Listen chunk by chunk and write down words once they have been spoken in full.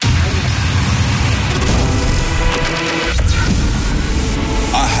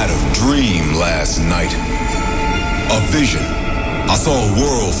last night. A vision. I saw a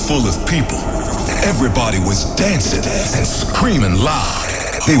world full of people. Everybody was dancing and screaming loud.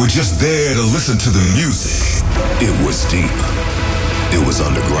 They were just there to listen to the music. It was deep. It was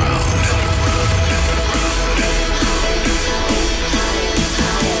underground.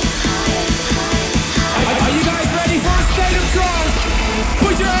 Are you guys ready for a state of trance?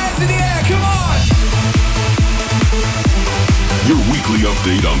 Put your hands in the air, come on! Your weekly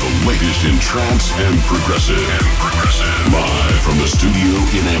update on the latest in trance and progressive. Live from the studio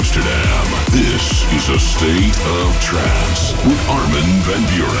in Amsterdam. This is A State of Trance with Armin van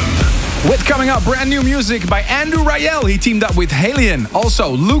Buuren. With coming up, brand new music by Andrew Rayel. He teamed up with Halion.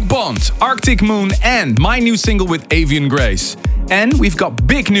 Also, Luke Bond, Arctic Moon, and my new single with Avian Grace. And we've got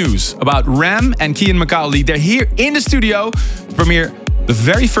big news about Ram and Kian McCauley. They're here in the studio to premiere the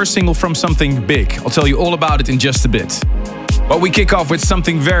very first single from something big. I'll tell you all about it in just a bit. But we kick off with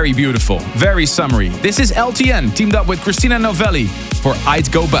something very beautiful, very summery. This is LTN teamed up with Christina Novelli for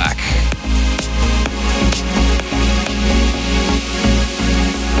I'd Go Back.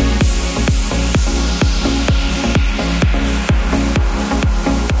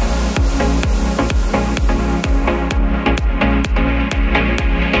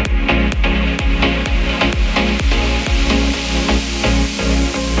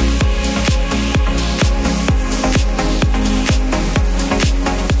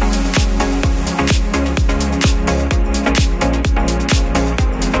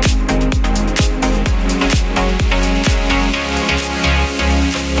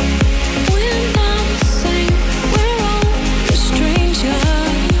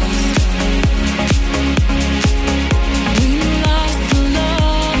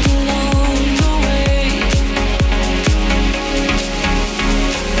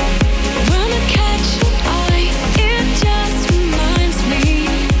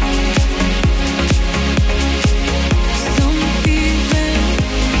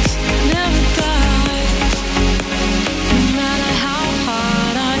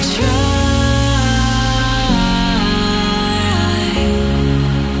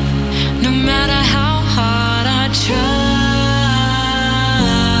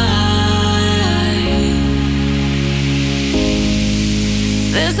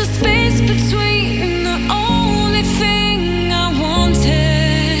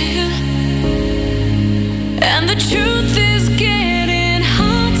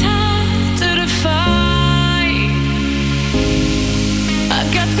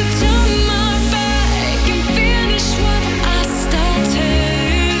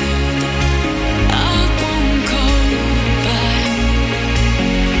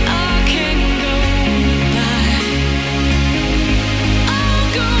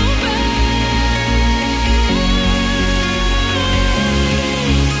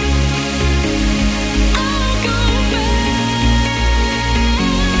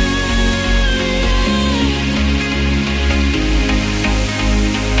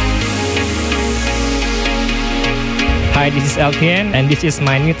 Hi, this is LTN and this is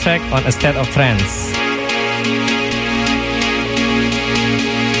my new track on A State of Trance.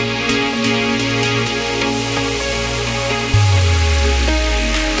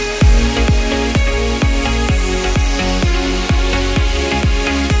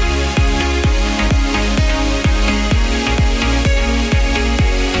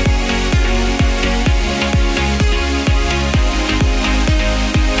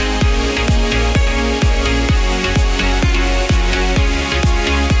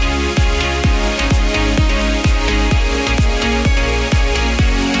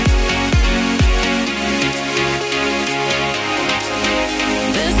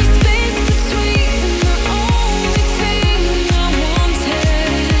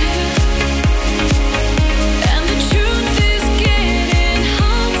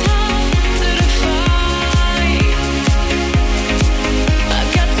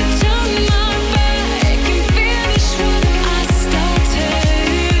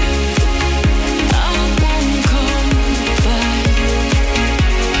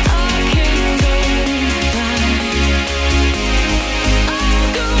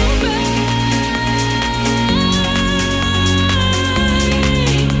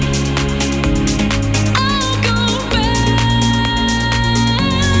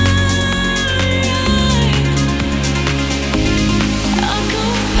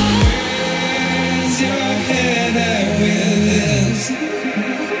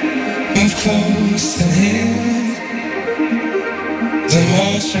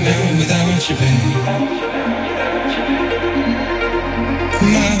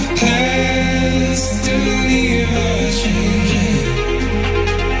 My plans to leave are changing.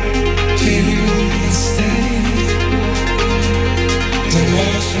 Feeling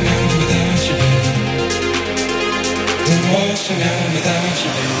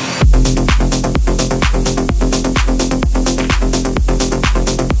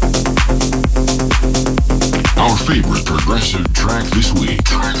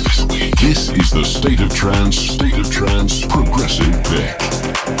is the State of Trance Progressive Pick.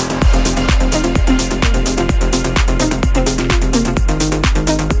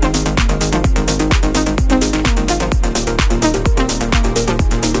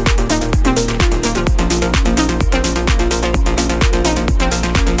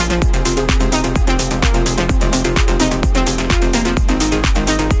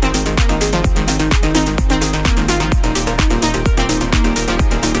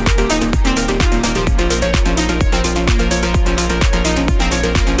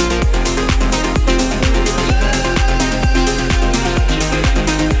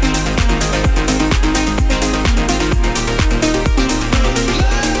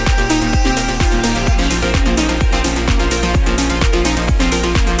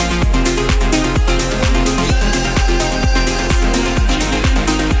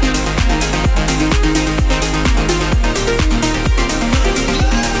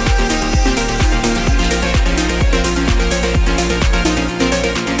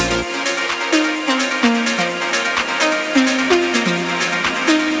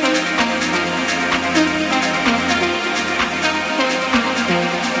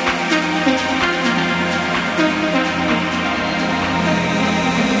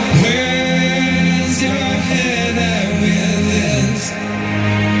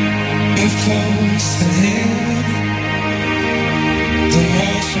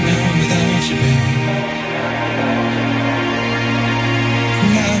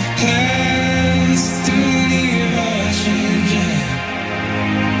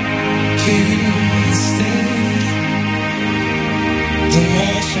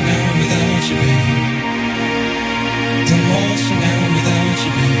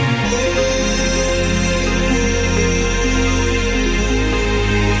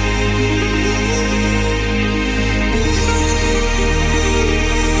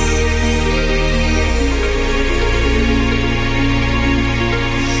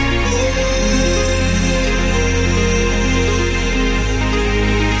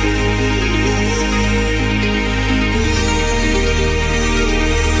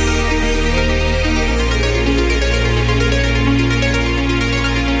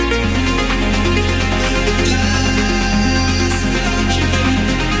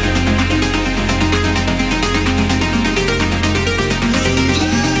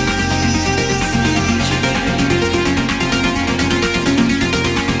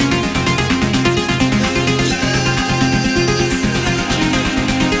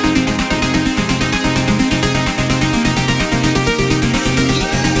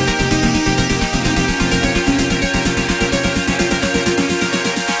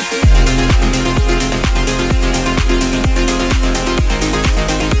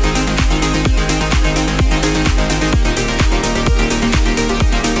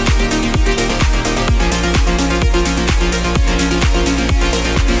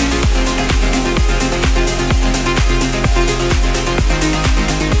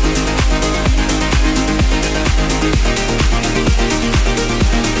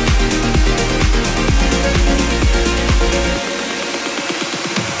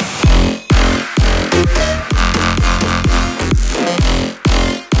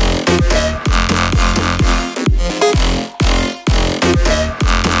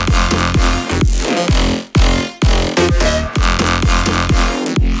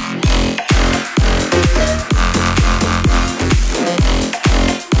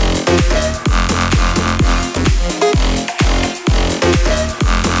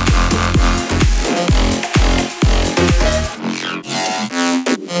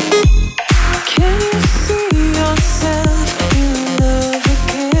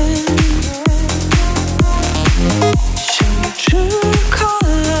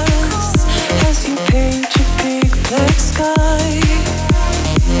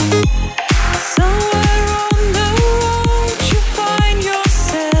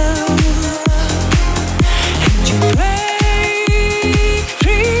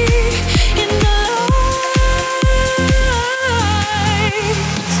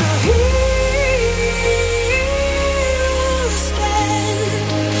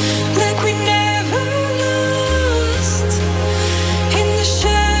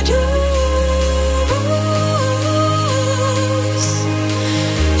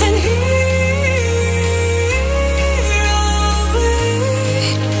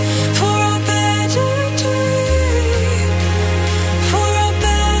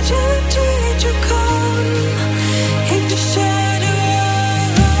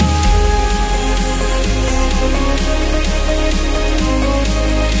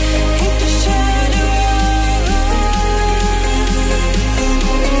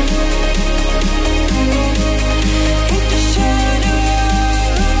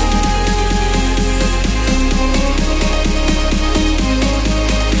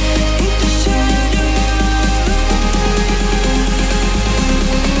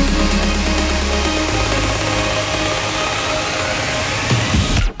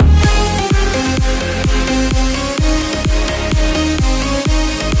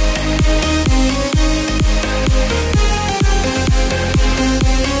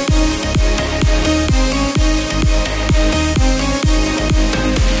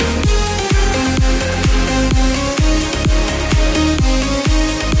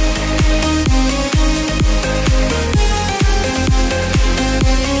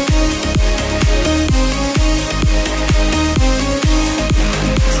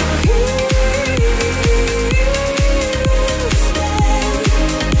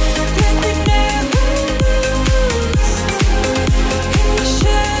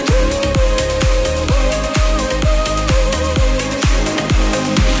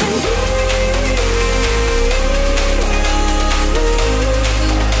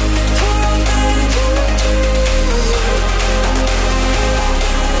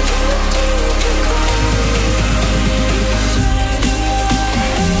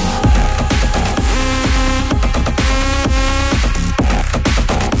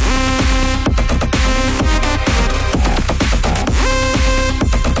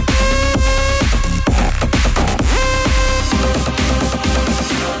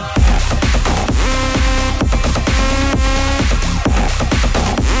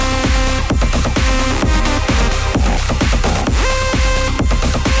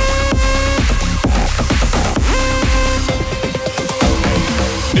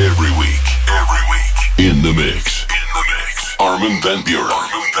 mix. Armin van Buuren.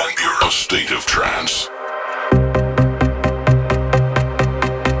 A State of Trance.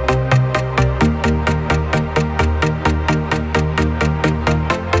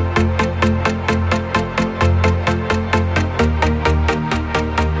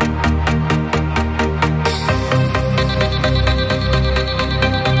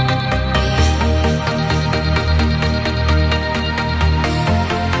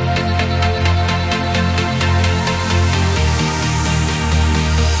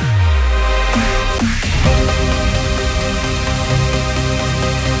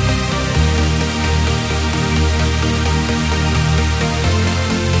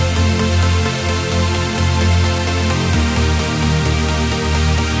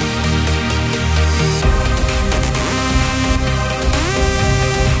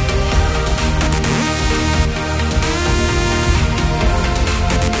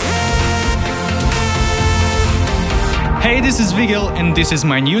 Hey, this is Vigil, and this is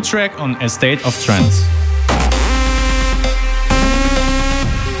my new track on A State of Trance.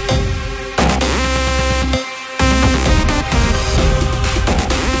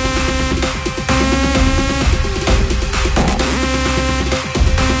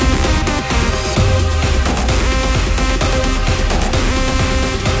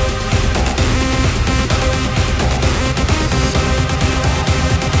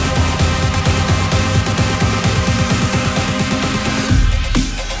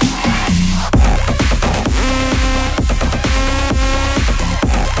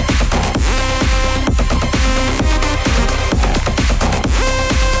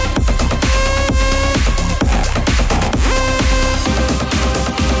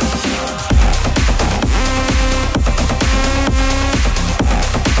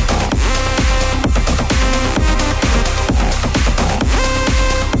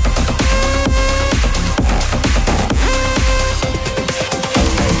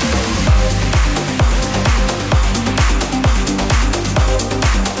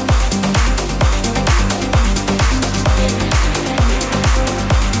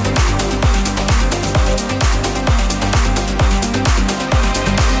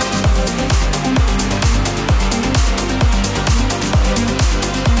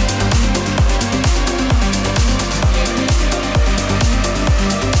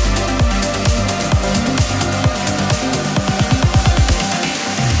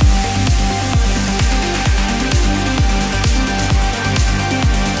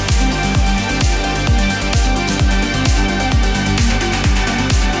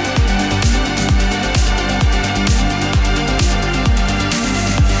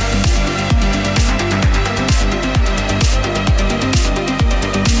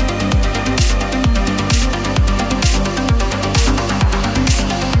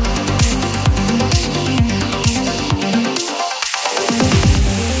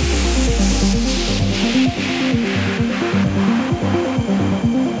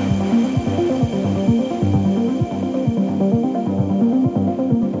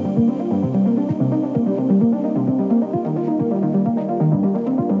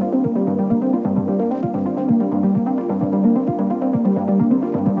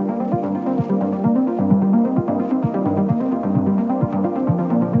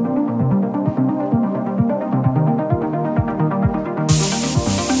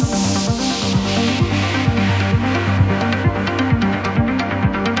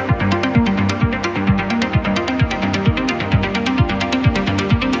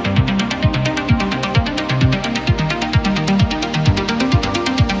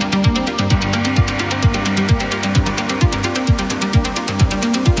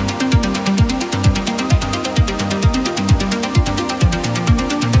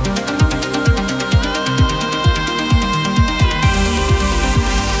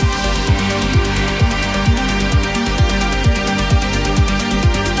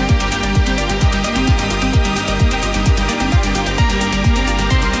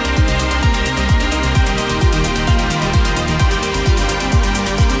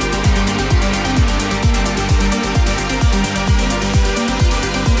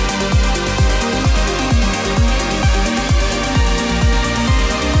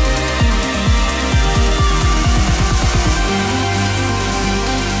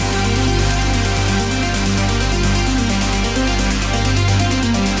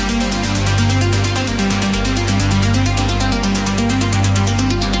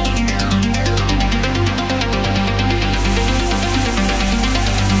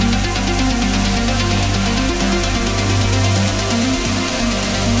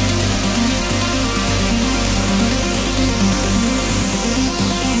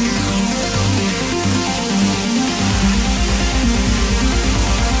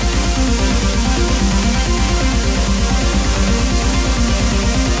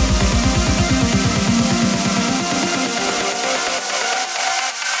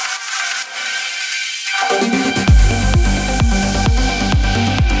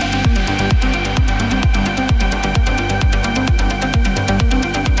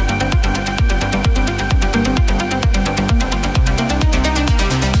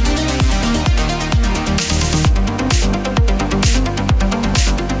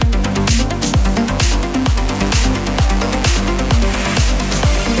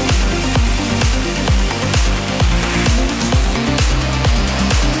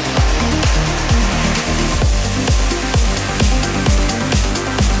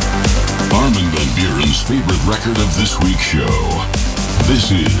 Everyone's favorite record of this week's show.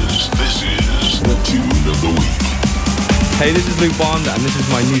 This is the Tune of the Week. Hey, this is Luke Bond, and this is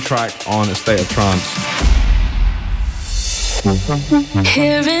my new track on A State of Trance.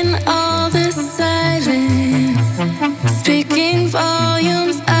 Hearing all the silence, speaking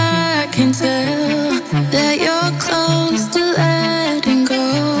volumes, I can tell that you're close to letting go.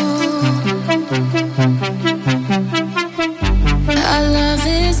 Our love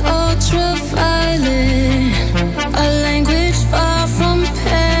is ultraviolet, a language far from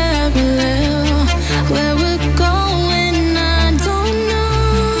parallel. Where we're going, I don't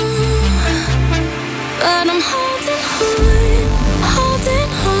know, but I'm holding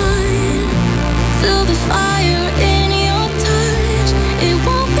on till the fire in your touch. It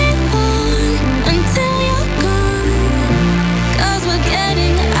won't be long until you're gone, 'cause we're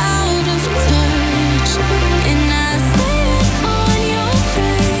getting out of touch. And I see it on your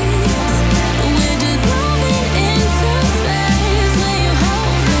face. We're dissolving into space when you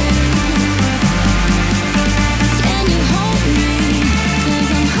hold me. Can you hold me? 'Cause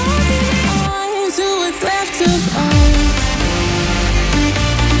I'm holding on to what's left of us.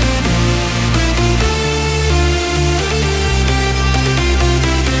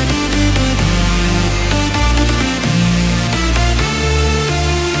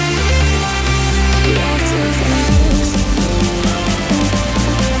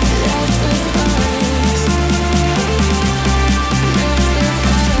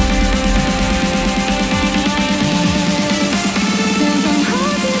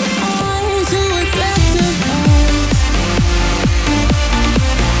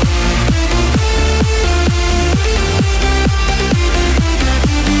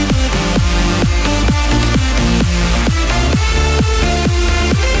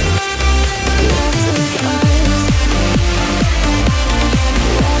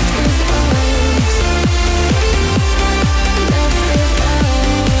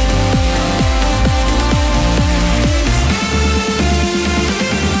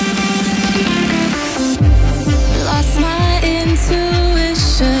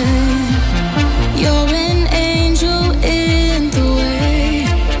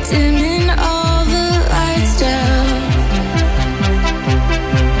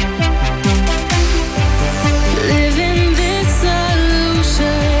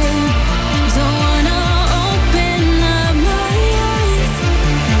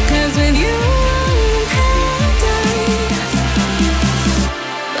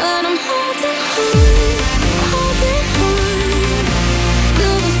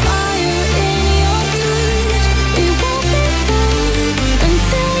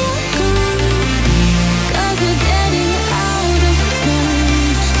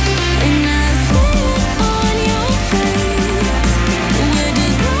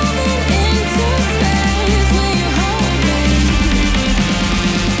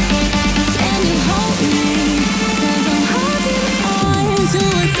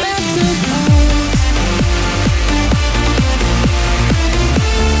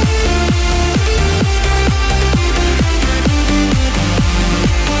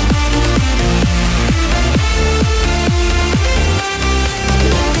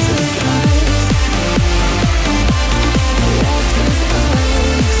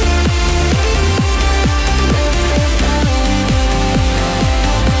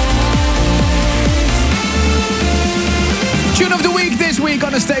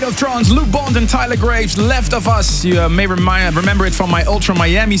 Trance, Luke Bond and Tyler Graves, Left of Us. You may remember it from my Ultra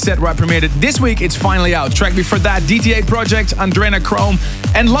Miami set where I premiered it. This week it's finally out. Track before that, DT8 Project, Andrena Chrome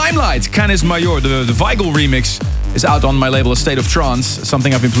and Limelight, Canis Major, the Weigel remix, is out on my label A State of Trance,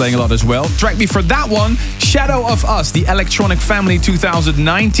 something I've been playing a lot as well. Track before that one, Shadow of Us, the Electronic Family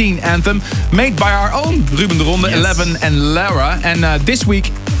 2019 anthem, made by our own Ruben de Ronde, yes. 11 and Lara. And this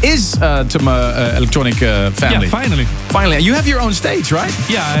week is to my Electronic Family. Yeah, finally. Finally. You have your own stage, right?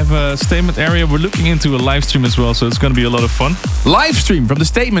 Yeah, I have a Statement area. We're looking into a live stream as well, so it's going to be a lot of fun. Live stream from the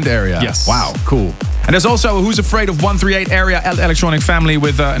Statement area? Yes. Wow, cool. And there's also Who's Afraid of 138 area Electronic Family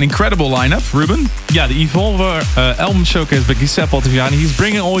with an incredible lineup. Ruben? Yeah, the Evolver album showcase by Giuseppe Ottaviani. He's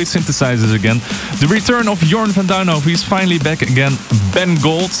bringing all his synthesizers again. The return of Jorn van Duinhoven. He's finally back again. Ben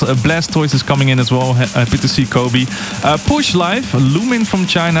Gold, Blastoise is coming in as well. Happy to see Kobe. Push Live, Lumin from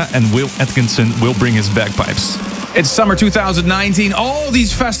China, and Will Atkinson will bring his bagpipes. It's summer 2019, all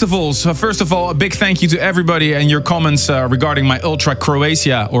these festivals. First of all, a big thank you to everybody and your comments regarding my Ultra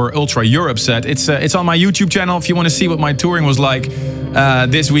Croatia or Ultra Europe set. It's on my YouTube channel if you want to see what my touring was like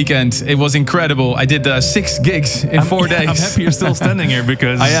this weekend. It was incredible. I did 6 gigs in 4 days. I'm happy you're still standing here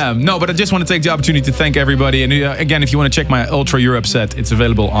because... I am. No, but I just want to take the opportunity to thank everybody. And again, if you want to check my Ultra Europe set, it's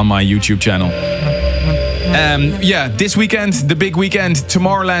available on my YouTube channel. Yeah, this weekend, the big weekend,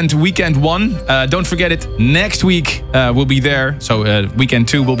 Tomorrowland Weekend 1. Don't forget it, next week we'll be there. So Weekend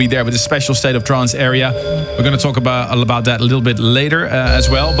 2 will be there with a special State of Trance area. We're going to talk about that a little bit later as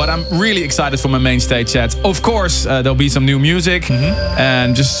well. But I'm really excited for my main stage sets. Of course, there'll be some new music.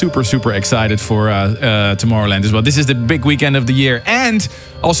 And just super, super excited for Tomorrowland as well. This is the big weekend of the year. And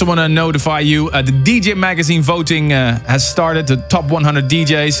also want to notify you, the DJ Magazine voting has started, the top 100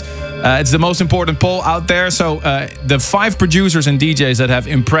 DJs. It's the most important poll out there. So the 5 producers and DJs that have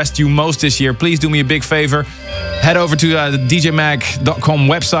impressed you most this year, please do me a big favor. Head over to the djmag.com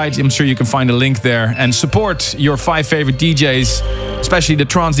website. I'm sure you can find a link there. And support your 5 favorite DJs, especially the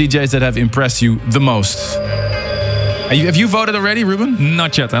trance DJs that have impressed you the most. Have you voted already, Ruben?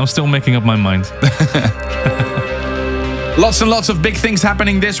 Not yet. I'm still making up my mind. Lots and lots of big things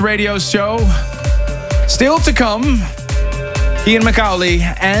happening this radio show. Still to come, Ian McCauley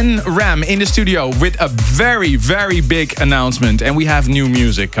and Ram in the studio with a very, very big announcement. And we have new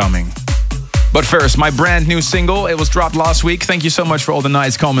music coming. But first, my brand new single. It was dropped last week. Thank you so much for all the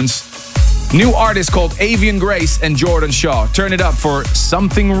nice comments. New artist called Avian Grace and Jordan Shaw. Turn it up for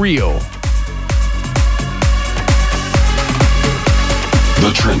Something Real.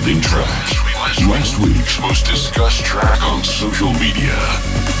 The trending track. Last week's most discussed track on social media.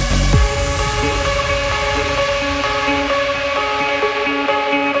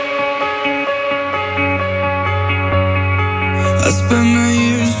 I spent my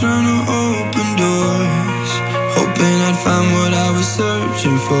years trying to open doors, hoping I'd find what I was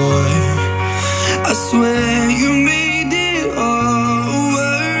searching for. I swear you made it all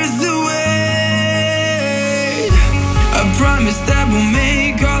worth the wait. I promise that we'll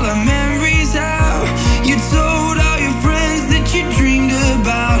make all our memories out. You told all your friends that you dreamed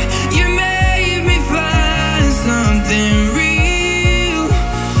about. You made me find something real.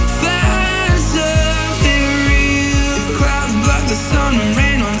 Find something real. If clouds block the sun and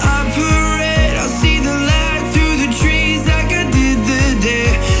rain on our parade, I'll see the light through the trees like I did the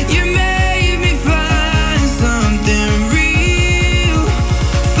day. You made me find something real.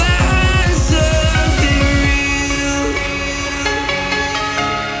 Find something real.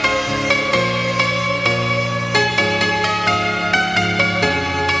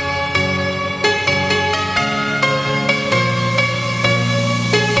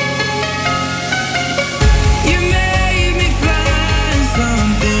 You made me find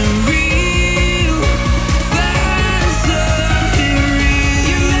something real. Find something real.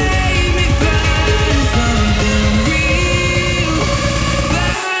 You made me find something real.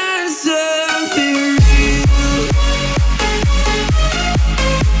 Find something real. Find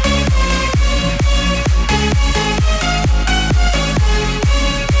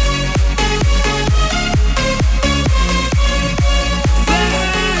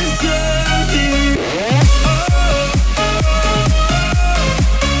something.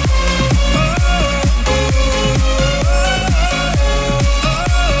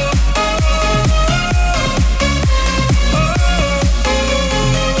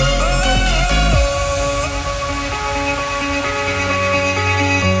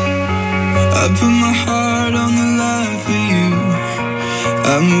 I put my heart on the line for you.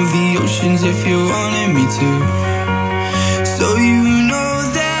 I move the oceans if you wanted me to. So you know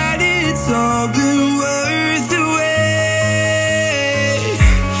that it's all been worth the wait.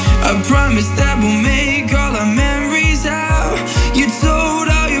 I promise that we'll make all our memories out. You told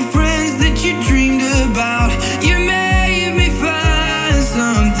all your friends that you dreamed about. You made me find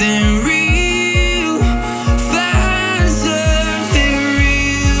something real. Find something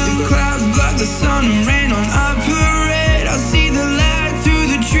real. If clouds block the sun and rain on our parade, I'll see the light through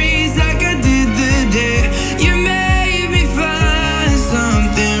the trees like I did the day. You made me find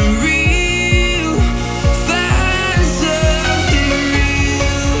something real. Find something real.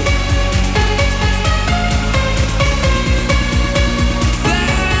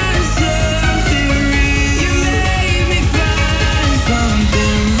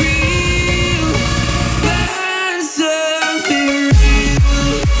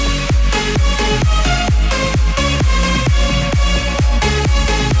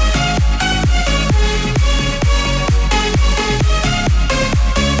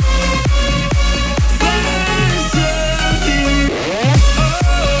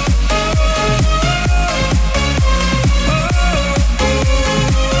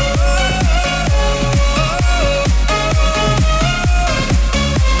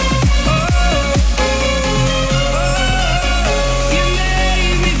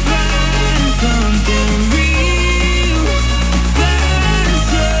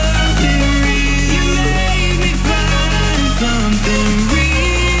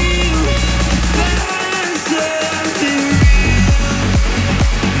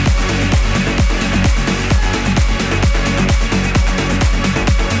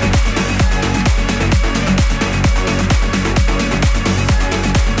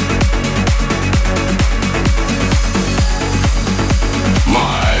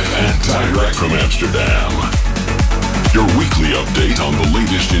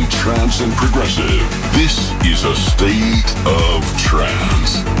 latest in trance and progressive. This is a state of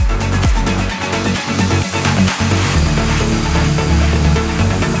trance.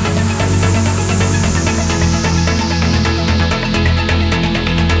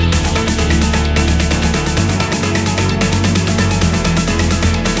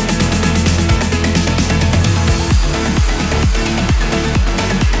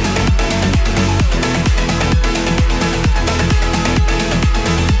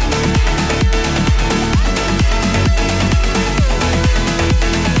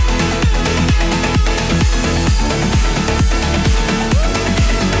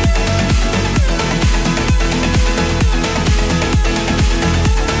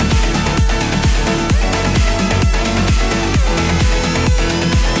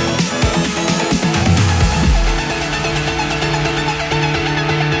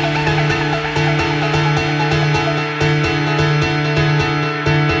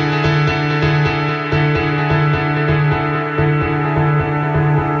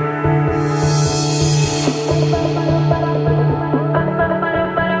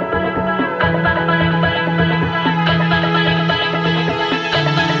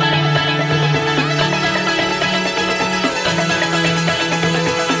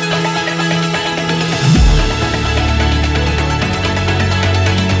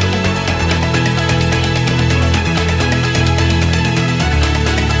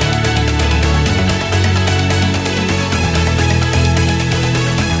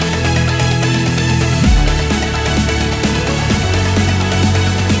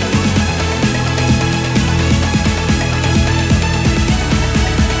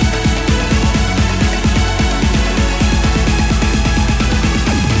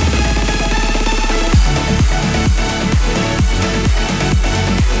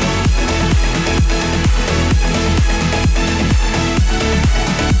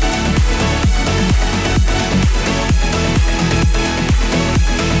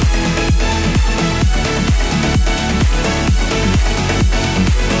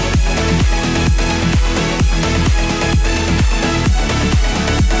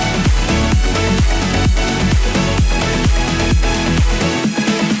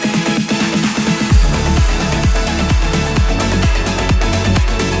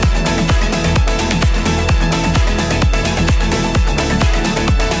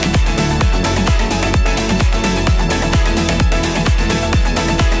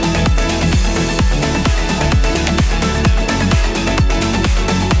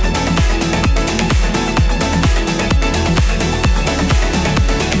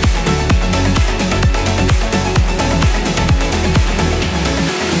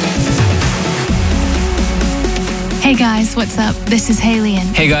 Hey guys, what's up? This is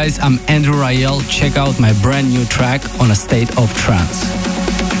Halion. Hey guys, I'm Andrew Rayel. Check out my brand new track on A State of Trance.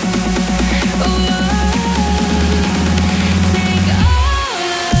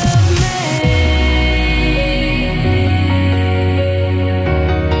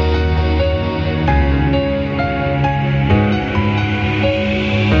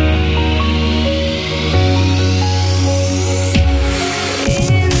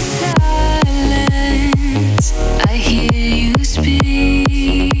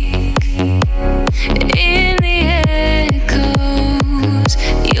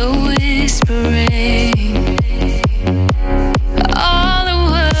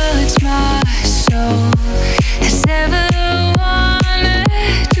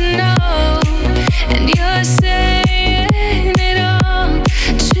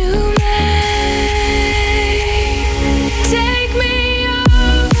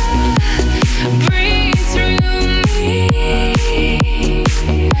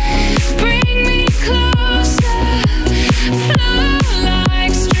 Flow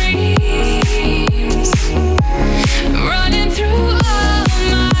like streams.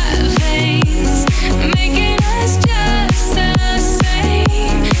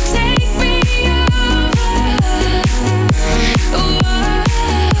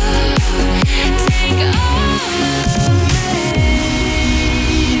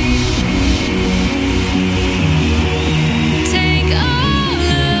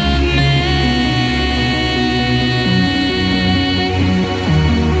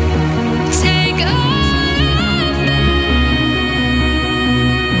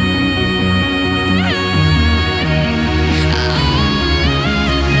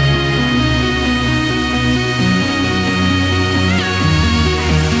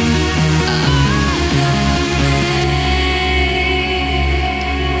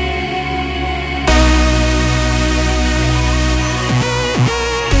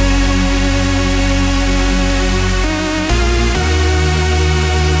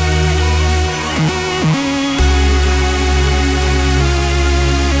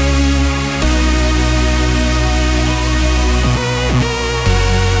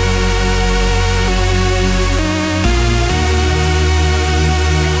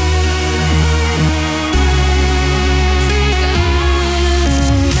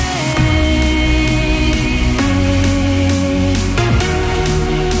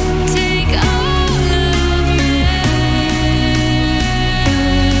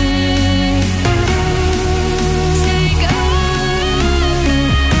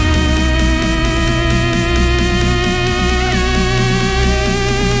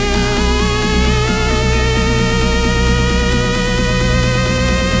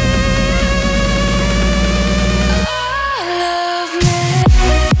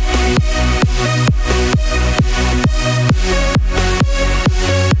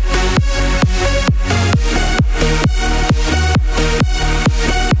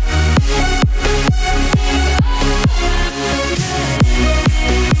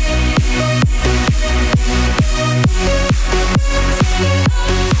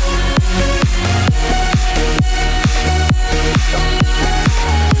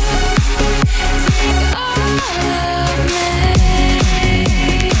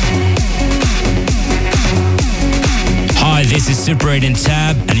 Super 8 and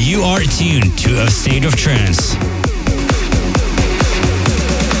Tab, and you are tuned to A State of Trance.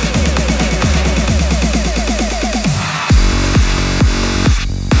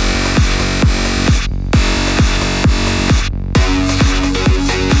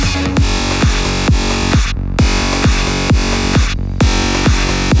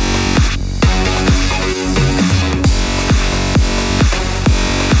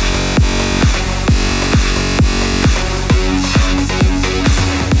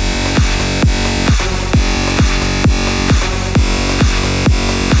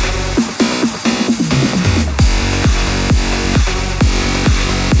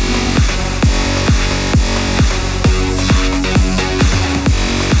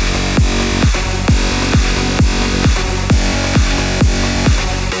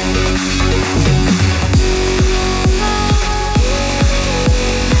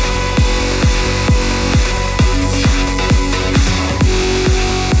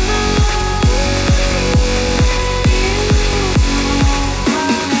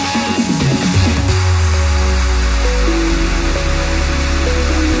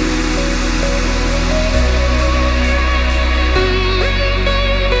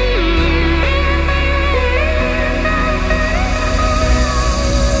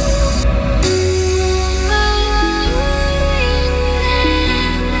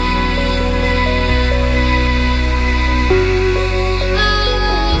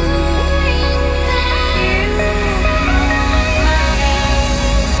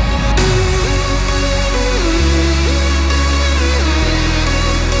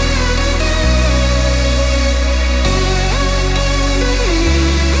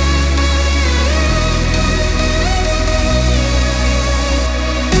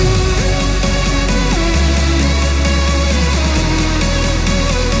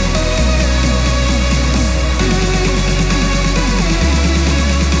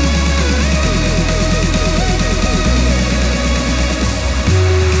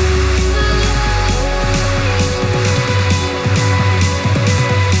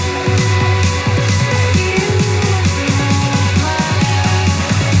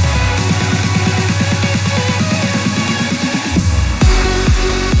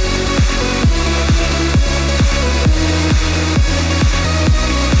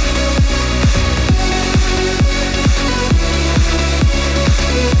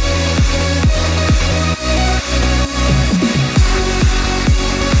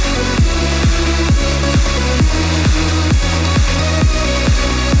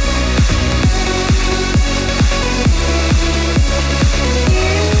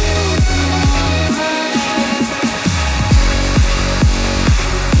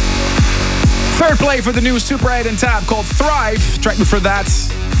 Play for the new Super 8 and Tab called Thrive. Track before that,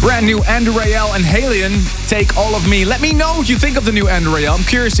 brand new Andrew Rayel and Halion, Take All of Me. Let me know what you think of the new Andrew Rayel. I'm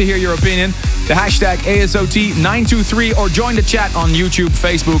curious to hear your opinion. The hashtag ASOT923 or join the chat on YouTube,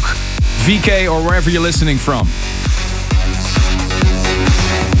 Facebook, VK or wherever you're listening from.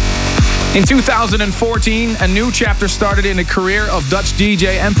 In 2014, a new chapter started in the career of Dutch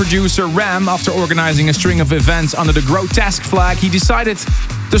DJ and producer Ram. After organizing a string of events under the Grotesque flag, he decided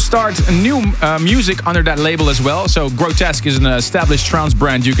to start new music under that label as well. So Grotesque is an established trance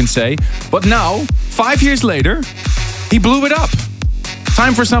brand, you can say. But now, 5 years later, he blew it up.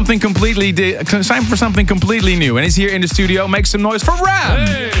 Time for something completely new. And he's here in the studio. Make some noise for Ram.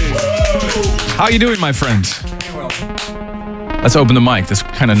 Hey. How you doing, my friend? Very well. Let's open the mic. That's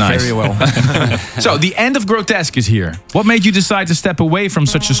kind of nice. Very well. So, the end of Grotesque is here. What made you decide to step away from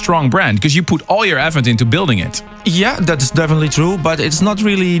such a strong brand? Because you put all your effort into building it. Yeah, that's definitely true, but it's not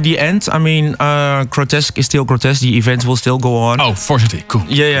really the end. I mean, Grotesque is still Grotesque. The events will still go on. Oh, fortunately. Cool.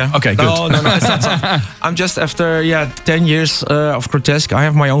 Yeah. Okay, good. No, it's not. I'm just after 10 years of Grotesque, I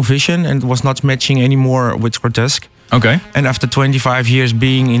have my own vision and it was not matching anymore with Grotesque. Okay. And after 25 years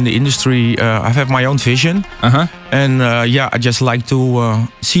being in the industry, I have my own vision. And I just like to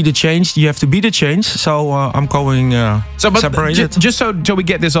see the change. You have to be the change. So I'm going separated. Just so we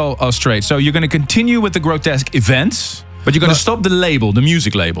get this all straight. So you're going to continue with the Grotesque events, but you're going to stop the label, the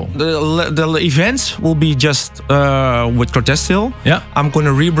music label. The events will be just with Grotesque still. Yeah. I'm going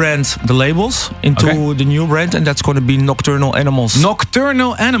to rebrand the labels into the new brand, and that's going to be Nocturnal Animals.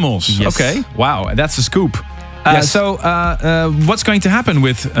 Nocturnal Animals. Yes. Okay. Wow, that's a scoop. Yes. So, what's going to happen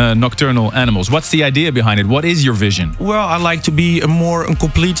with Nocturnal Animals? What's the idea behind it? What is your vision? Well, I like to be a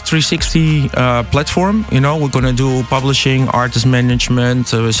complete 360 platform. You know, we're going to do publishing, artist management,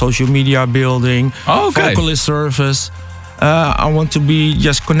 social media building, vocalist service. I want to be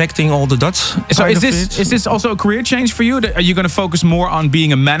just connecting all the dots. So is this also a career change for you? Are you going to focus more on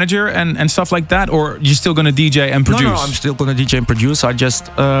being a manager and stuff like that, or are you still going to DJ and produce? No, I'm still going to DJ and produce. I just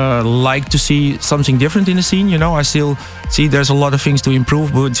like to see something different in the scene. You know, I still see there's a lot of things to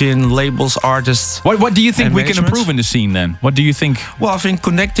improve between labels, artists. What do you think we can improve in the scene then? What do you think? Well, I think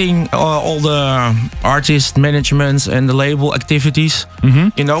connecting all the artist managements and the label activities.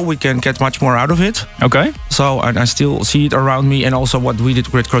 You know, we can get much more out of it. Okay. So and I still see it around me, and also what we did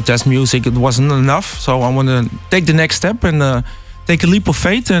with Grotesque Music, it wasn't enough. So I want to take the next step and take a leap of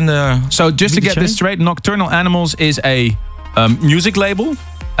faith. And so just to get this straight, Nocturnal Animals is a music label.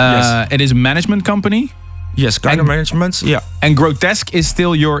 Yes. It is a management company. Yes, kind of management. Yeah. And Grotesque is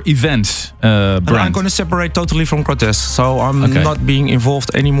still your events brand. And I'm going to separate totally from Grotesque, so I'm not being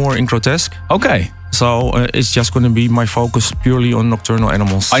involved anymore in Grotesque. Okay. So it's just going to be my focus purely on Nocturnal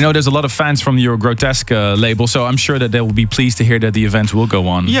Animals. I know there's a lot of fans from your Grotesque label, so I'm sure that they will be pleased to hear that the events will go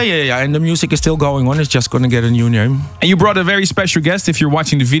on. Yeah. And the music is still going on. It's just going to get a new name. And you brought a very special guest. If you're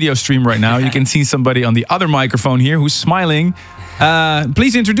watching the video stream right now, you can see somebody on the other microphone here who's smiling.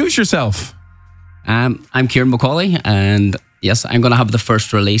 Please introduce yourself. I'm Kieran Macaulay, and yes, I'm going to have the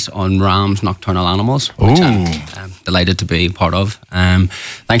first release on Ram's Nocturnal Animals, which I'm delighted to be part of.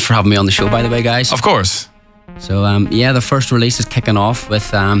 Thanks for having me on the show, by the way, guys. Of course. So, yeah, the first release is kicking off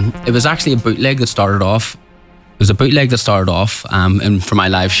with, it was actually a bootleg that started off. It was a bootleg that started off for my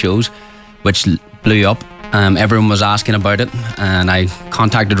live shows, which blew up. Everyone was asking about it, and I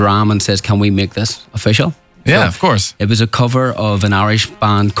contacted Ram and says, can we make this official? Yeah, So of course. It was a cover of an Irish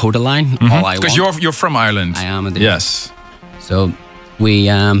band, Codaline, All I Want. Because you're from Ireland. I am indeed. Yes. So we,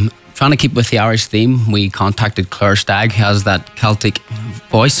 trying to keep with the Irish theme, we contacted Claire Stagg, who has that Celtic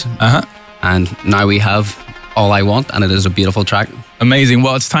voice. And now we have All I Want, and it is a beautiful track. Amazing.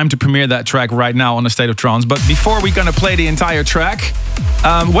 Well, it's time to premiere that track right now on A State of Trance. But before we're going to play the entire track,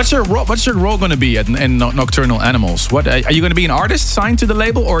 what's your role going to be in Nocturnal Animals? What are you going to be an artist signed to the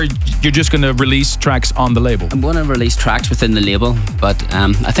label, or you're just going to release tracks on the label? I'm going to release tracks within the label, but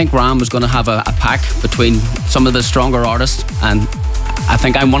I think Ram was going to have a pack between some of the stronger artists, and I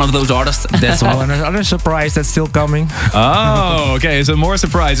think I'm one of those artists. That's one another surprise that's still coming. Oh, okay. So more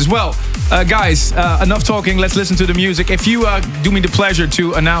surprises. Well, guys, enough talking. Let's listen to the music. If you do me the pleasure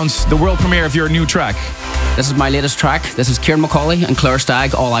to announce the world premiere of your new track. This is my latest track. This is Kieran Macaulay and Claire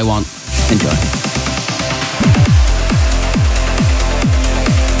Stagg, All I Want. Enjoy.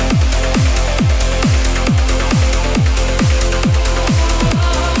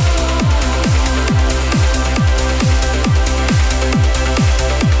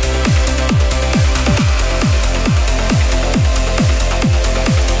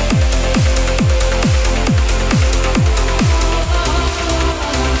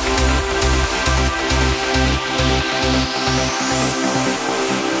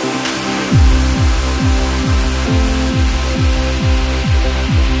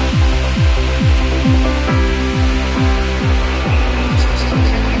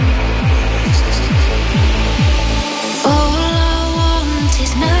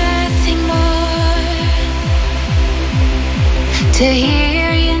 To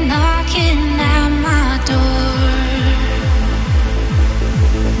hear you knocking at my door.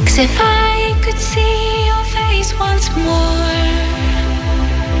 'Cause if I could see your face once more,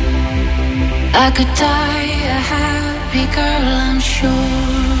 I could die a happy girl, I'm sure.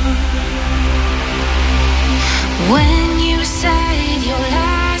 When you said your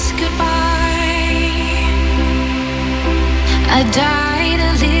last goodbye, I died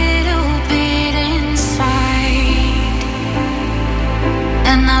a little bit inside,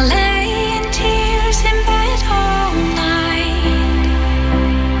 and I lay in tears in bed all night,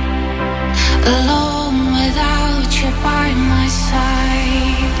 alone without you by my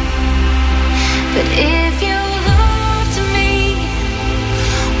side. But if you loved me,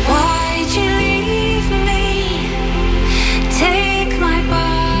 why'd you leave me? Take my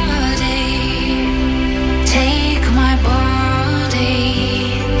body, take my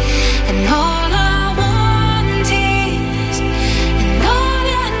body, and all I want is, and all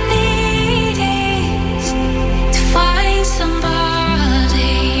I need is to find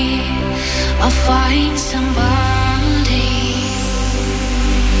somebody. I'll find somebody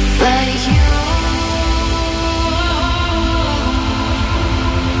like you.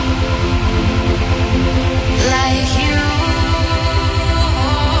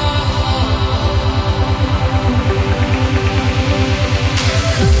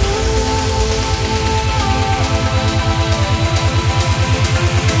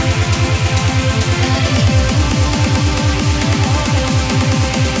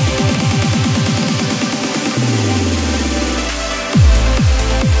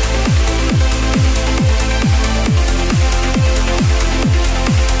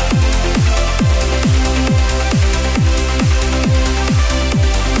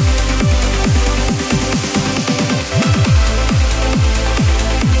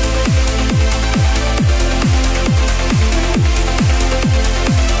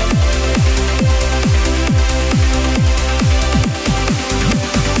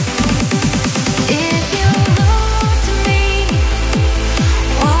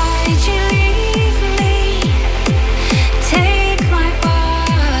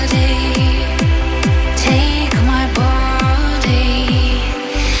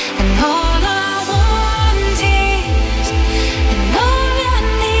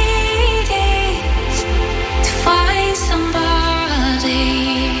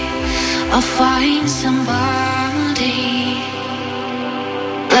 I'll find somebody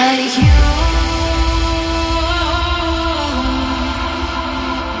like you.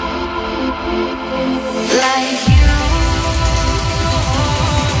 Like you.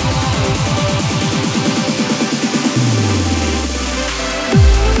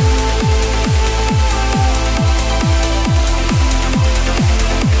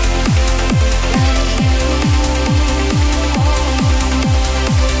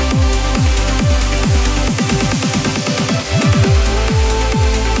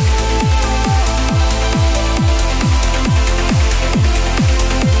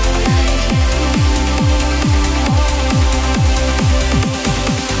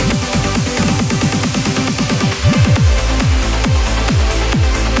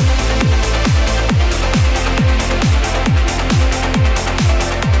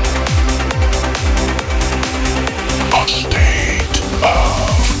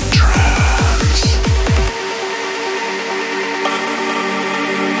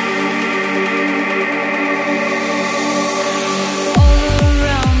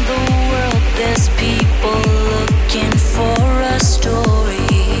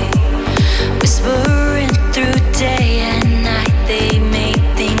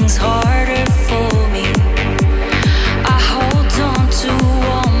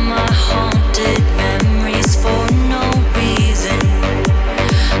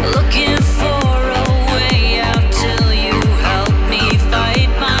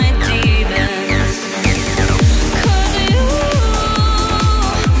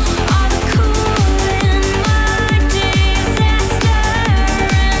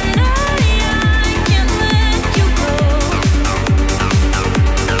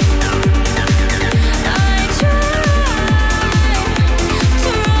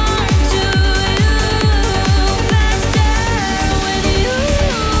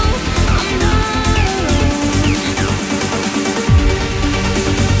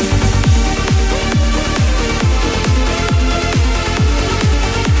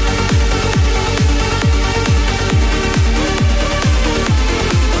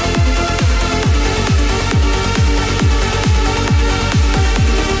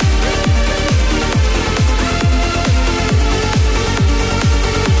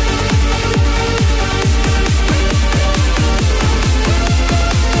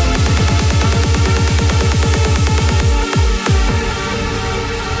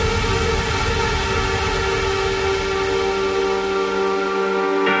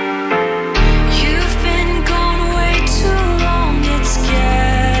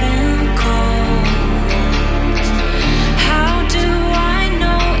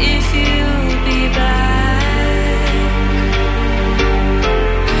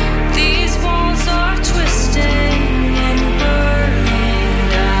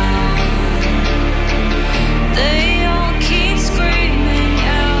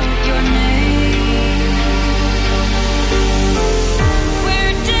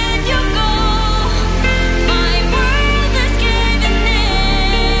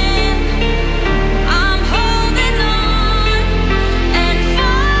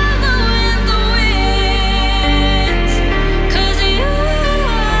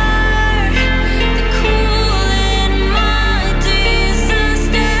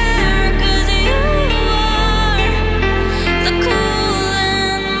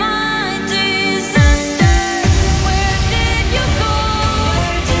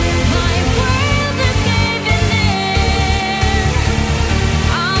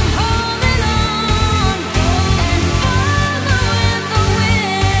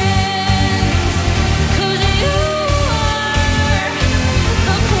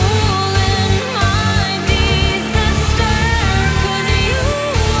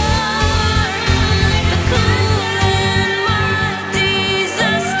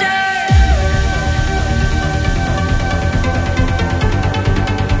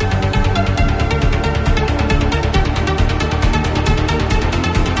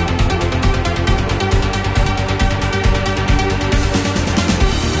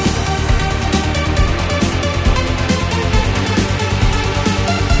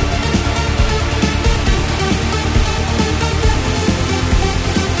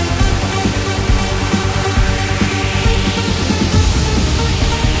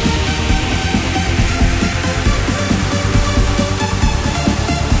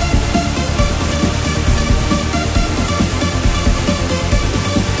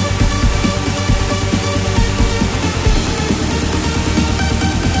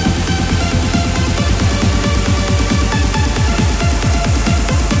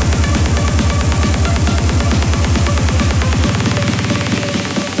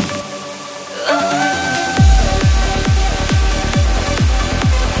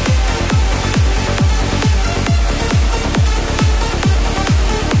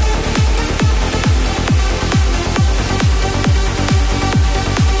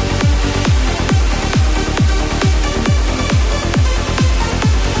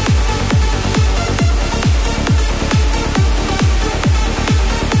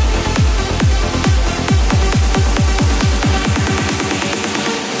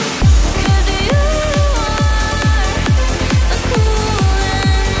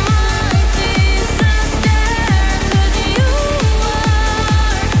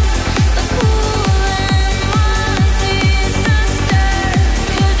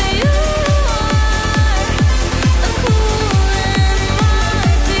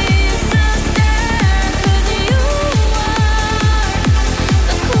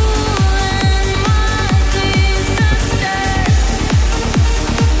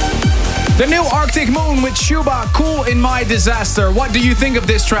 The new Arctic Moon with Shuba, Cool in My Disaster. What do you think of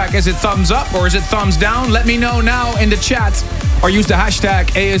this track? Is it thumbs up or is it thumbs down? Let me know now in the chat or use the hashtag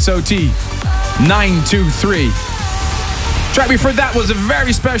ASOT923. Track before that was a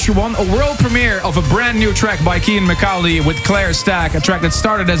very special one, a world premiere of a brand new track by Cian McCauley with Claire Stack, a track that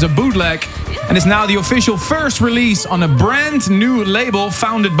started as a bootleg and is now the official first release on a brand new label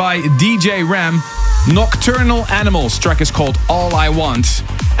founded by DJ Ram, Nocturnal Animals. Track is called All I Want.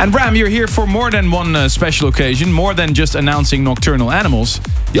 And Ram, you're here for more than one special occasion, more than just announcing Nocturnal Animals.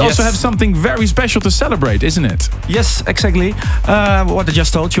 You also have something very special to celebrate, isn't it? Yes, exactly. What I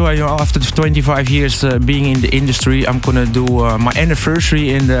just told you, after 25 years being in the industry, I'm gonna do my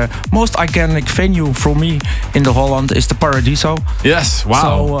anniversary in the most iconic venue for me in the Holland is the Paradiso. Yes, wow.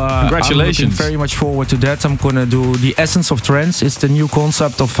 So, congratulations. I'm looking very much forward to that. I'm gonna do the Essence of Trance. It's the new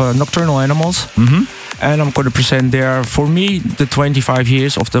concept of Nocturnal Animals. And I'm going to present there, for me, the 25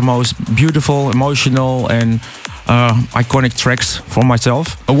 years of the most beautiful, emotional and iconic tracks for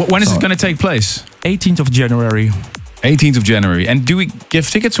myself. When is it going to take place? 18th of January. 18th of January. And do we give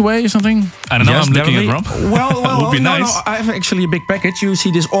tickets away or something? I don't know, Yes, I'm looking at definitely. Rob. Well, Would be no, nice. no, I have actually a big package. You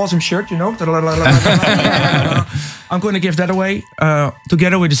see this awesome shirt, you know. I'm going to give that away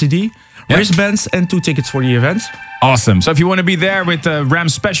together with the CD, wristbands and 2 tickets for the event. Awesome. So if you want to be there with the Ram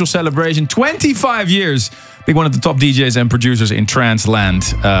special celebration, 25 years, be one of the top DJs and producers in trance land.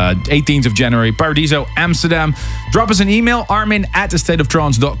 18th of January, Paradiso, Amsterdam. Drop us an email,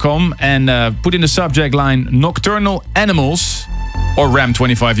 armin@astateoftrance.com, and put in the subject line Nocturnal Animals or Ram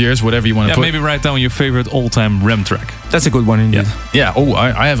 25 years, whatever you want to put. Maybe write down your favorite all-time Ram track. That's a good one indeed. Yeah. Oh,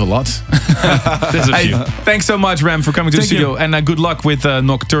 I have a lot. There's a few. Thanks so much, Ram, for coming to the studio, and good luck with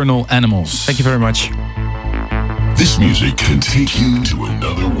Nocturnal Animals. Thank you very much. This music can take you to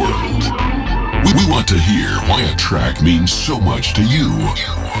another world. We want to hear why a track means so much to you.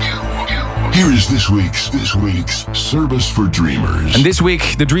 Here is this week's Service for Dreamers. And this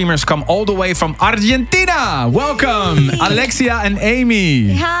week, the Dreamers come all the way from Argentina. Welcome, Alexia and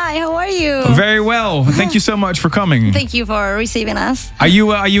Amy. Hi, how are you? Very well. Thank you so much for coming. Thank you for receiving us. Are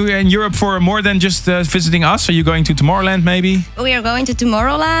you in Europe for more than just visiting us? Are you going to Tomorrowland maybe? We are going to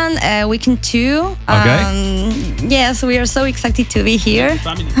Tomorrowland, weekend 2. Okay. Yes, we are so excited to be here.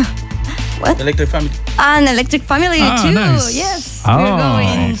 What? Electric Family. And Electric Family too. Nice. Yes. Oh, we're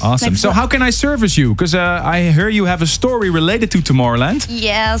going awesome. So how can I service you? Because I hear you have a story related to Tomorrowland.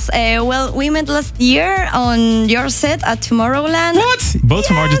 Yes. Well, we met last year on your set at Tomorrowland. What? Both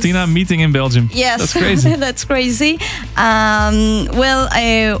from Argentina, meeting in Belgium. Yes. That's crazy. That's crazy. Well,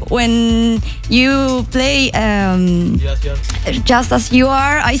 when you play Just As You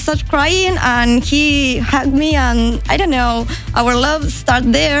Are, I started crying and he hugged me and I don't know, our love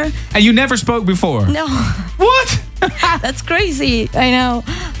started there. And you never spoke before? No. What? That's crazy. I know.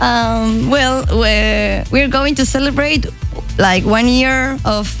 Well, we're going to celebrate like 1 year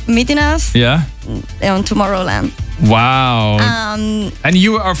of meeting us. Yeah. On Tomorrowland. Wow. And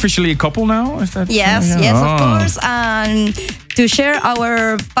you are officially a couple now? Is that yes, of course. And to share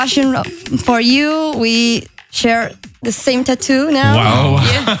our passion for you, we share the same tattoo now. Wow.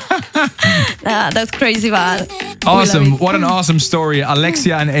 Yeah. That's crazy, but awesome. What an awesome story.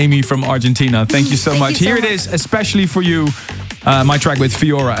 Alexia and Amy from Argentina. Thank you so much. Here it is, especially for you. My track with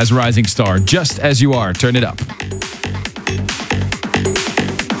Fiora as Rising Star. Just As You Are. Turn it up.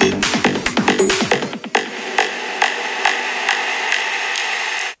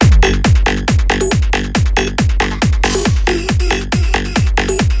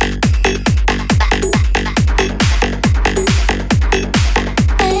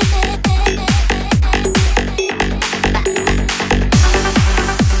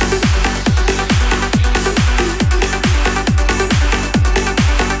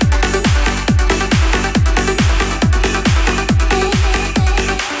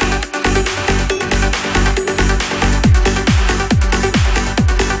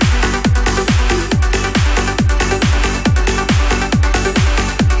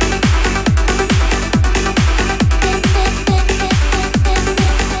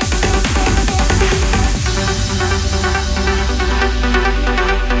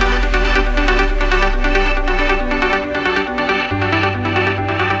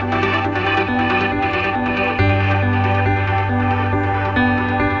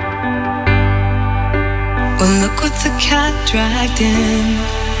 dragged in.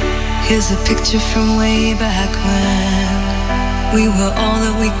 Here's a picture from way back when we were all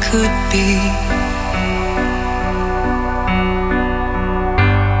that we could be.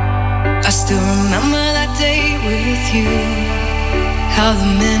 I still remember that day with you, how the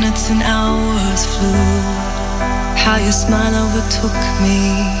minutes and hours flew, how your smile overtook me.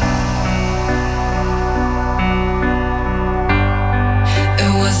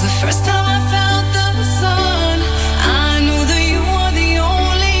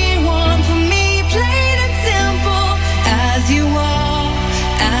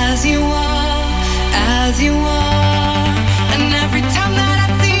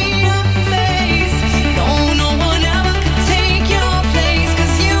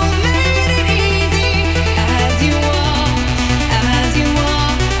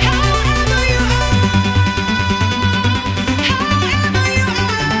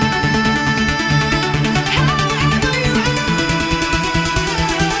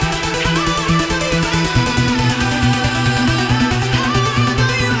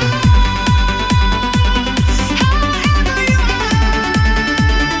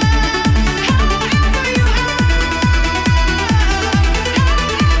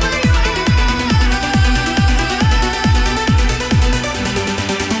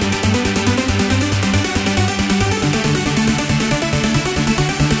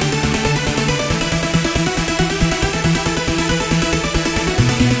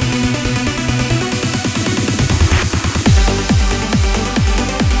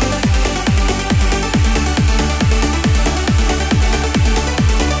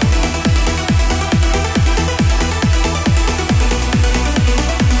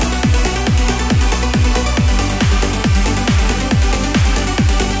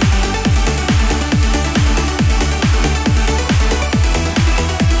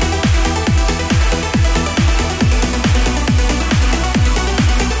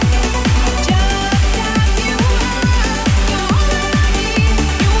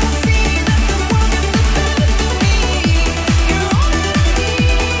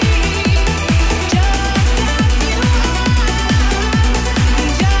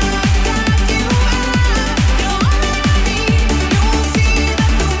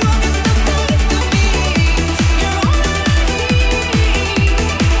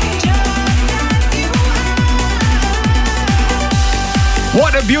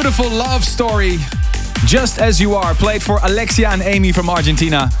 a beautiful love story. Just As You Are, played for Alexia and Amy from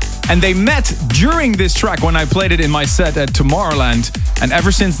Argentina. And they met during this track when I played it in my set at Tomorrowland. And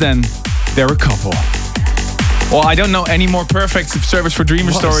ever since then, they're a couple. Well, I don't know any more perfect Service for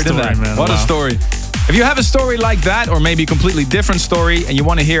Dreamers story than that. Man. What a story. If you have a story like that, or maybe a completely different story, and you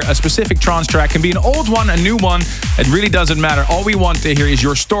want to hear a specific trance track, can be an old one, a new one, it really doesn't matter. All we want to hear is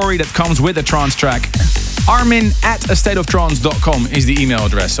your story that comes with a trance track. Armin@astateoftrance.com is the email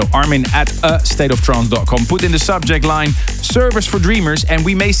address. So Armin@astateoftrance.com. Put in the subject line Service for Dreamers, and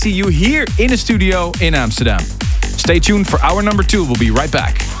we may see you here in a studio in Amsterdam. Stay tuned for hour number 2. We'll be right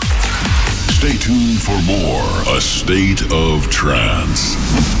back. Stay tuned for more A State of Trance.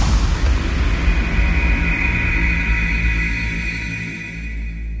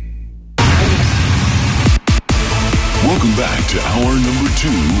 Welcome back to hour number 2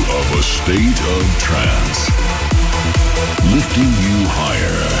 of A State of Trance. Lifting you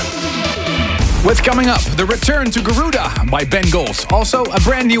higher. With coming up, the return to Garuda by Ben Gold. Also, a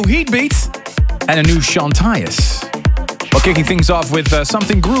brand new Heatbeat and a new Sean Tyas. Well, kicking things off with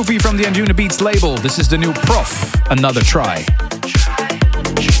something groovy from the Anjuna Beats label. This is the new Prof, Another Try.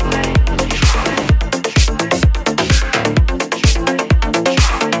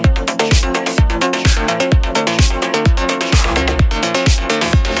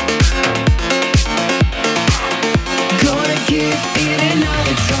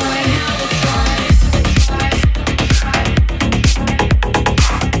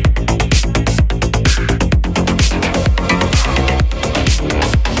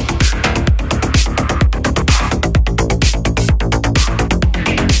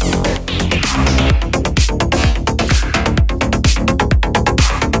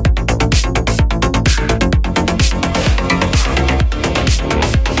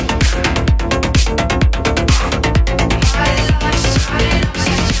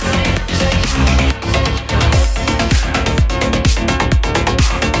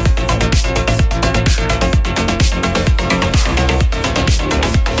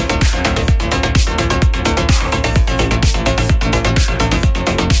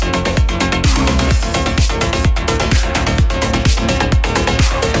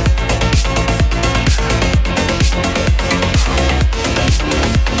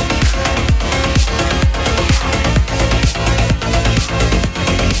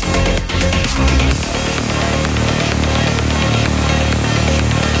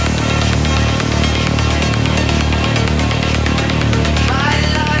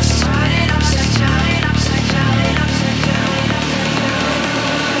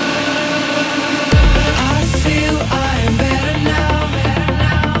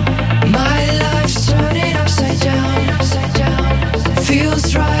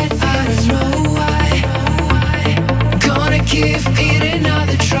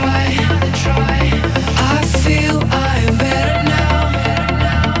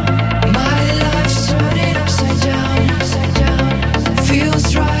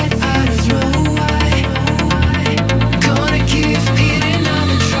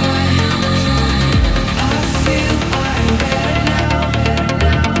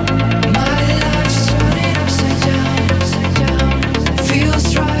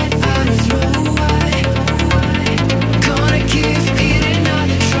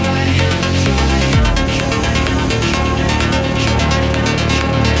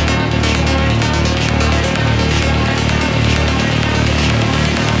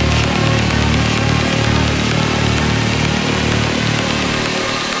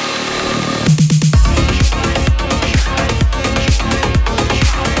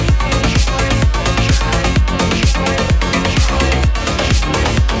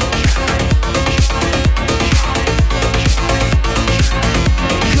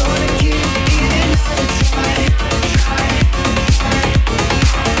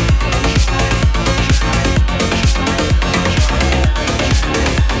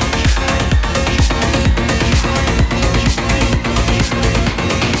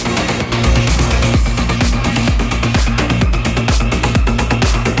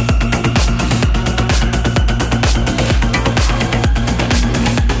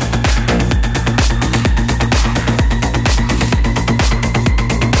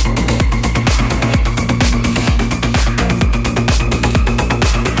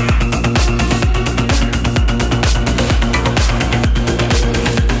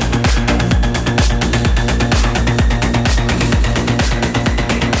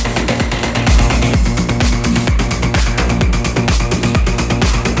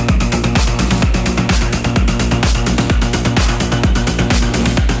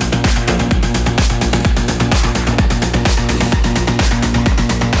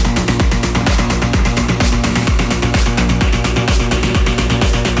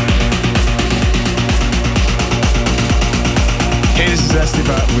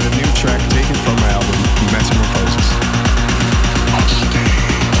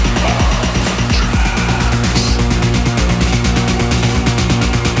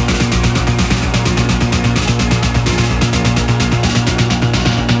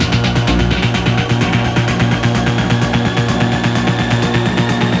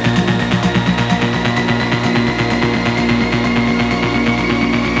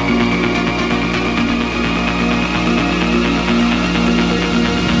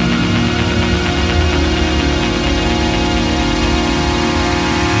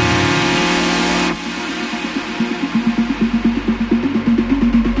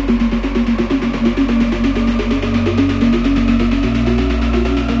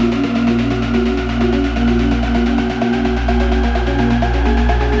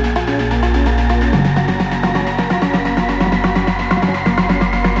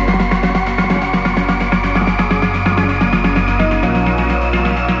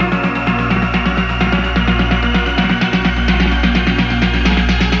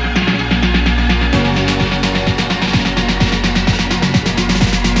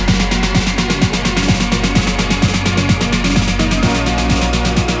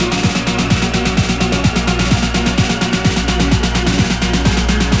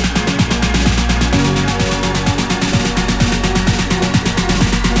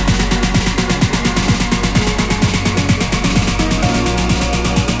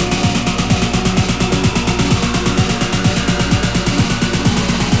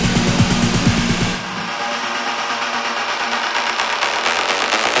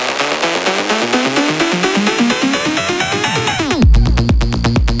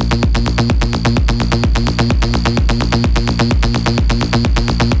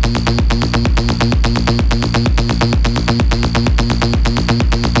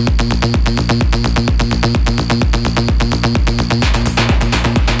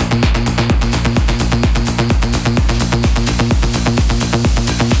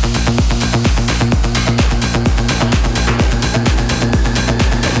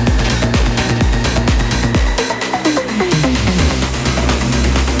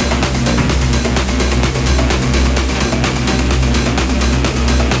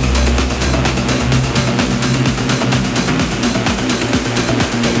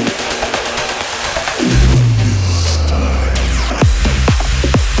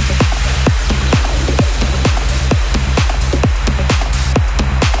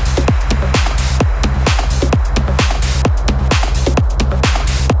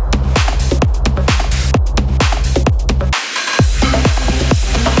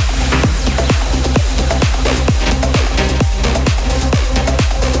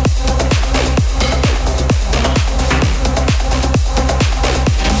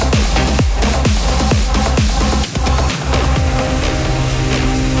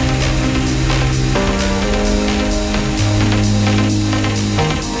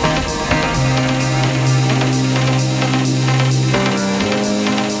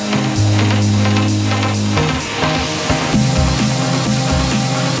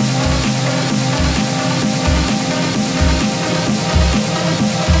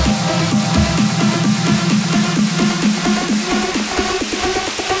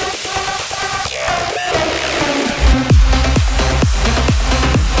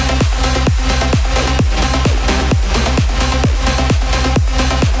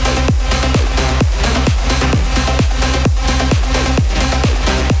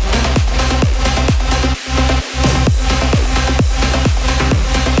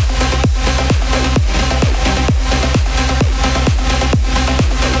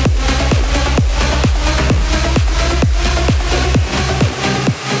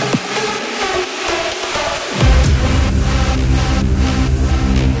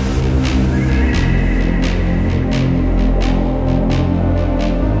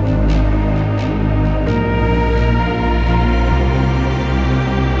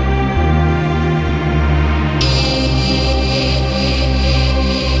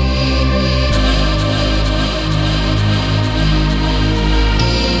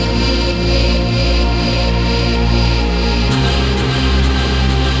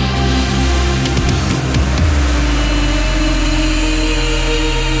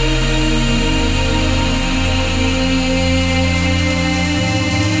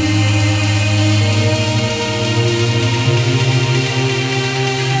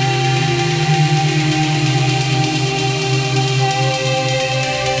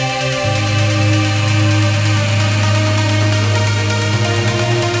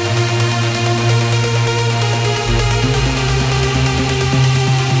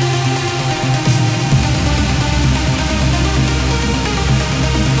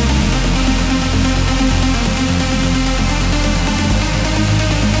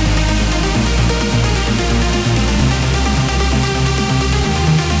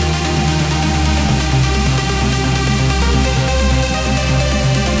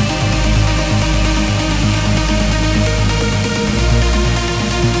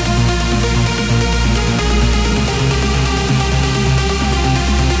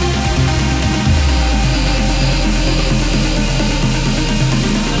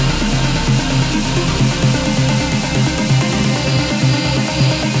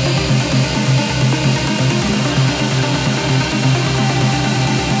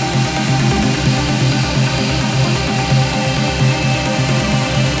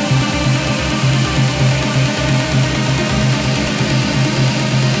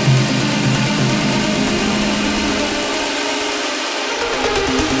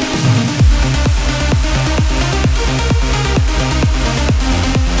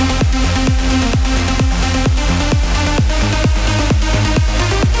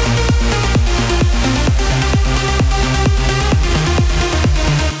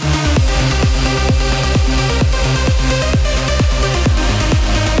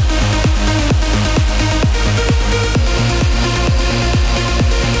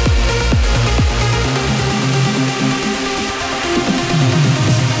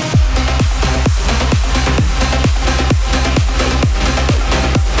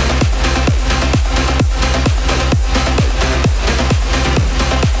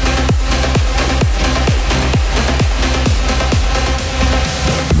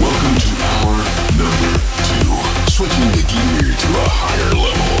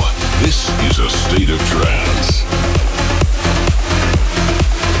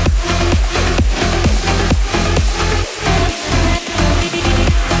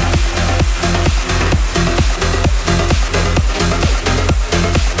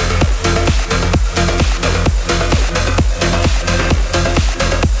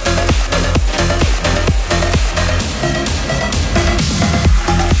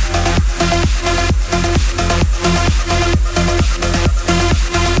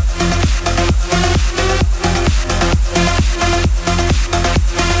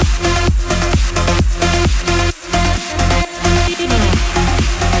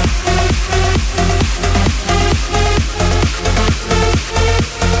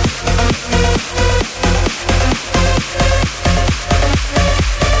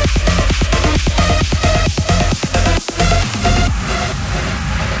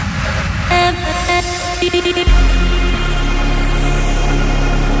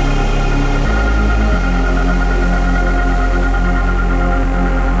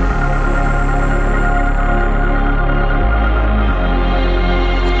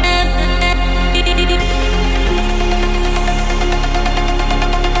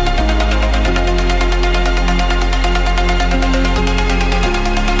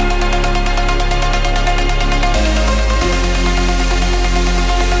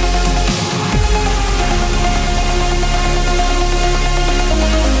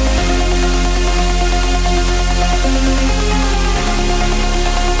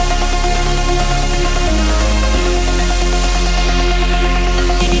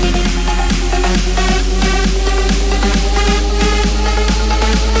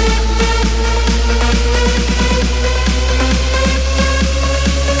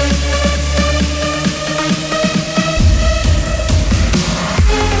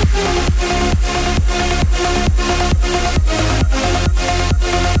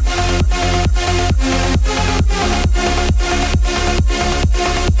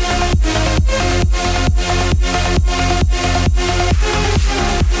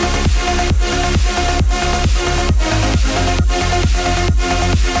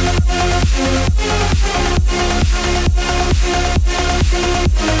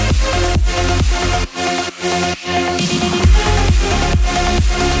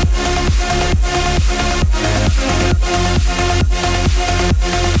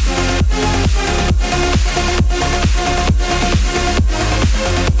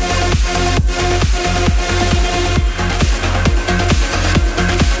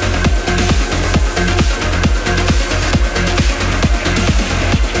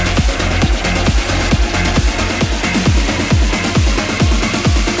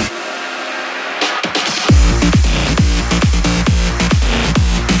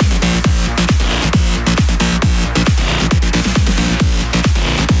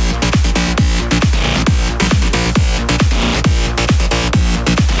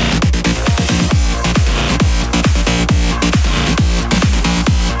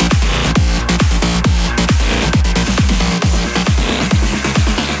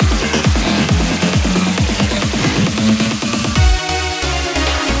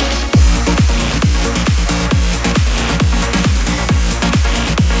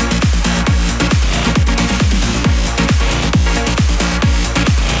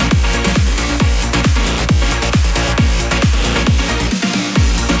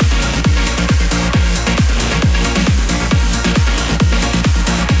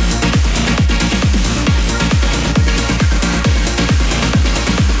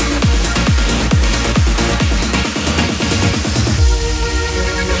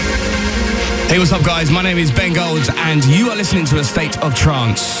 Hey, what's up, guys? My name is Ben Gold, and you are listening to A State of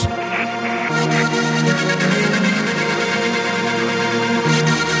Trance.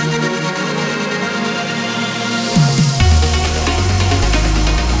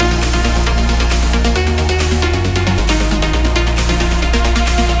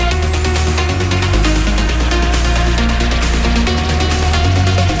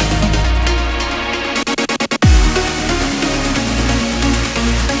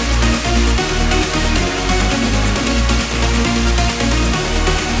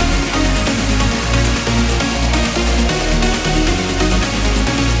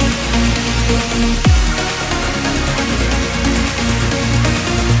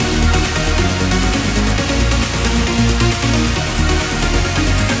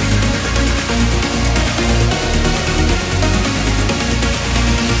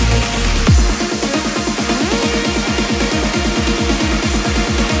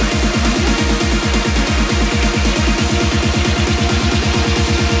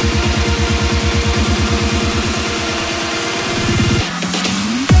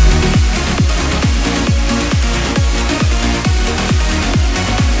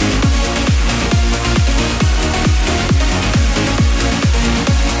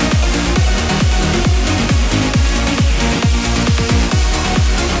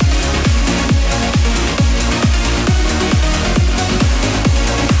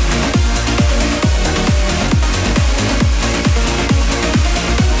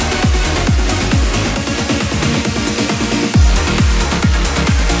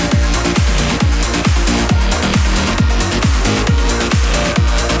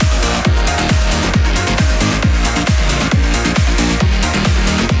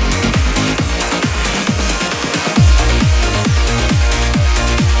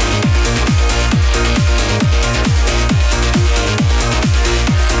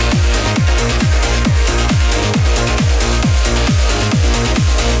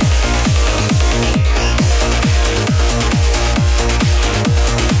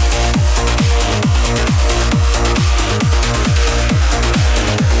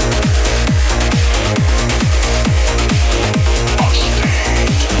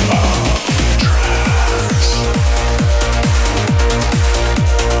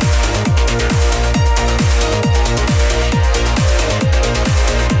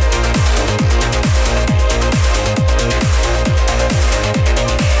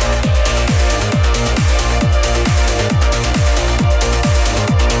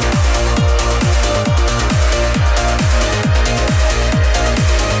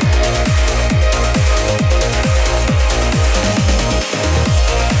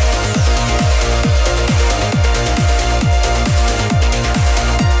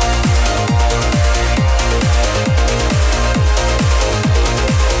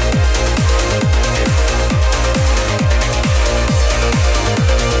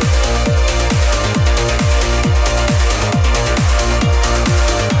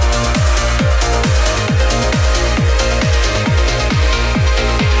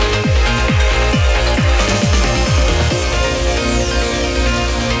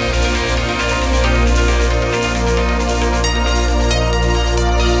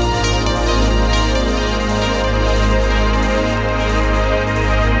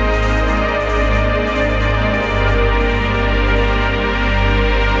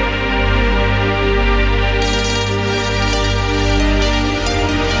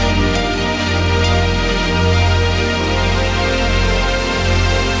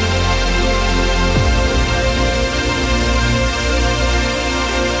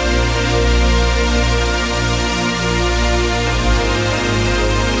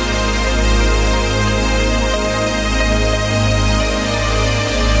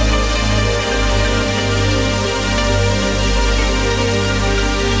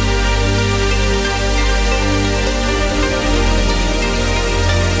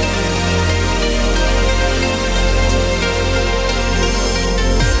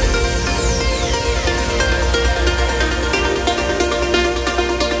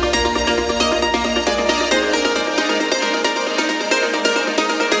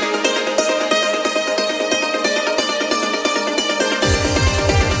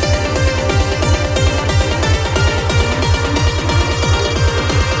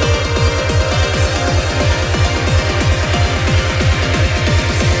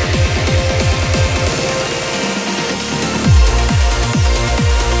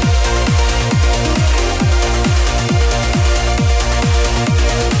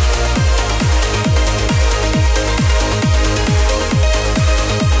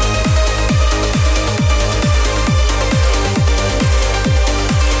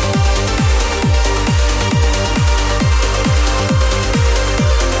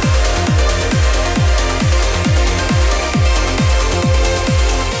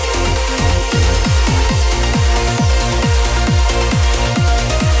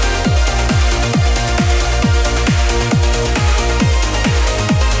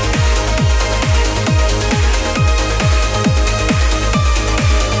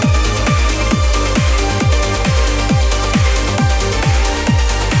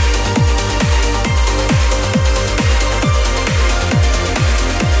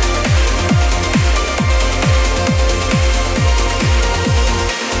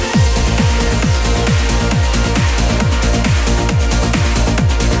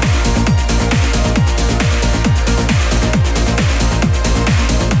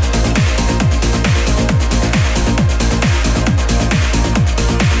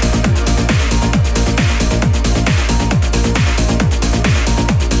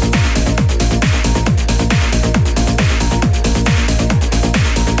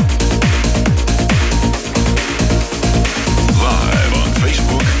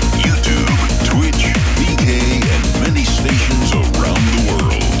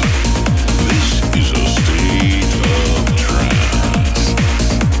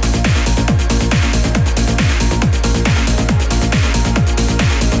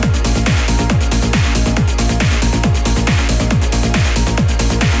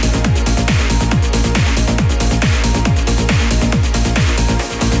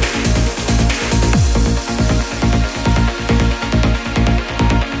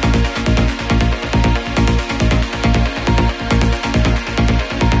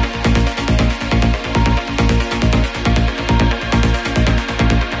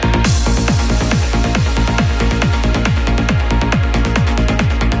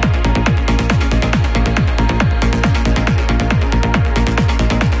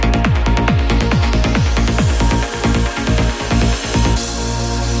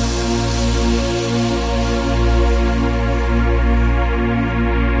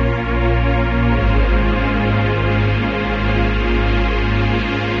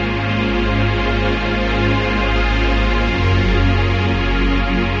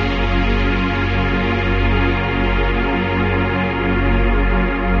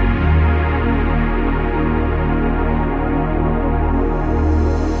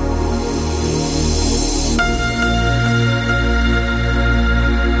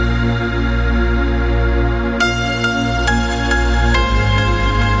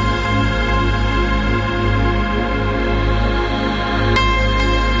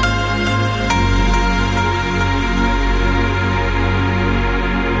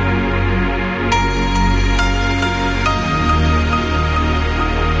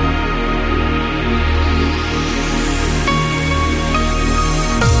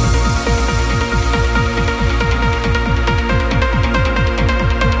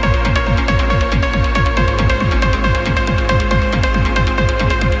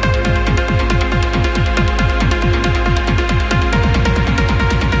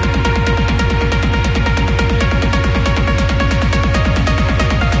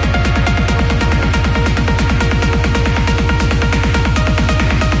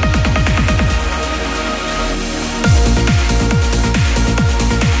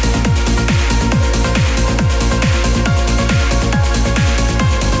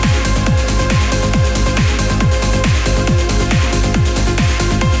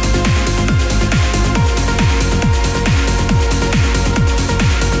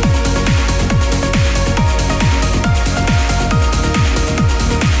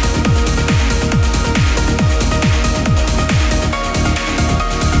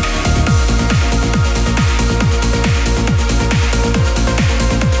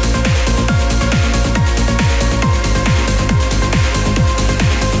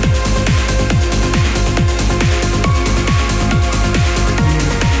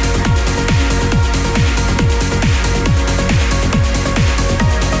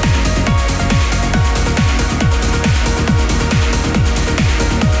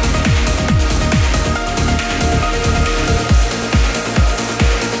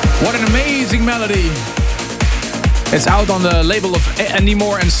 melody. It's out on the label of Andy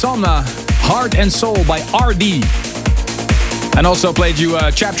Moore and Salma, Heart and Soul by RD. And also played you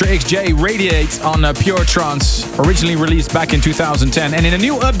Chapter XJ Radiate on Pure Trance, originally released back in 2010. And in a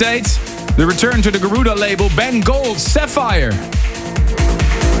new update, the return to the Garuda label, Ben Gold, Sapphire.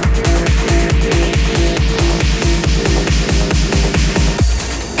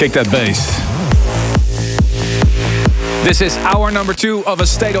 Kick that bass. This is hour number 2 of A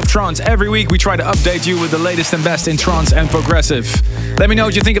State of Trance. Every week we try to update you with the latest and best in trance and progressive. Let me know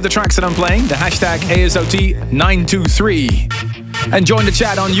what you think of the tracks that I'm playing. The hashtag ASOT923. And join the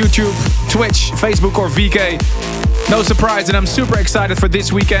chat on YouTube, Twitch, Facebook or VK. No surprise, and I'm super excited for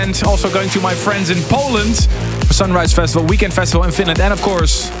this weekend. Also going to my friends in Poland for Sunrise Festival, Weekend Festival in Finland, and of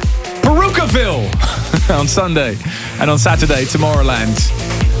course, Perukaville on Sunday. And on Saturday, Tomorrowland.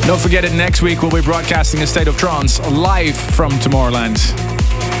 Don't forget it, next week we'll be broadcasting A State of Trance live from Tomorrowland.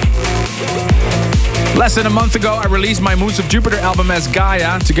 Less than a month ago, I released my Moons of Jupiter album as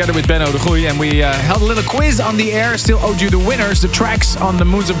Gaia, together with Benno de Goeie, and we held a little quiz on the air, still owed you the winners. The tracks on the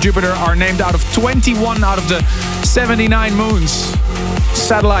Moons of Jupiter are named out of 21 out of the 79 moons,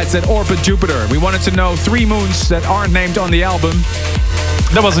 satellites that orbit Jupiter. We wanted to know 3 moons that aren't named on the album.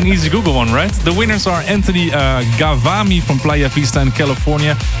 That was an easy Google one, right? The winners are Anthony Gavami from Playa Vista in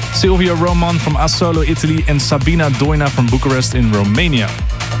California, Silvio Roman from Asolo, Italy, and Sabina Doina from Bucharest in Romania.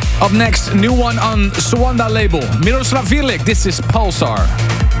 Up next, new one on Suanda label, Miroslav Virlik. This is Pulsar.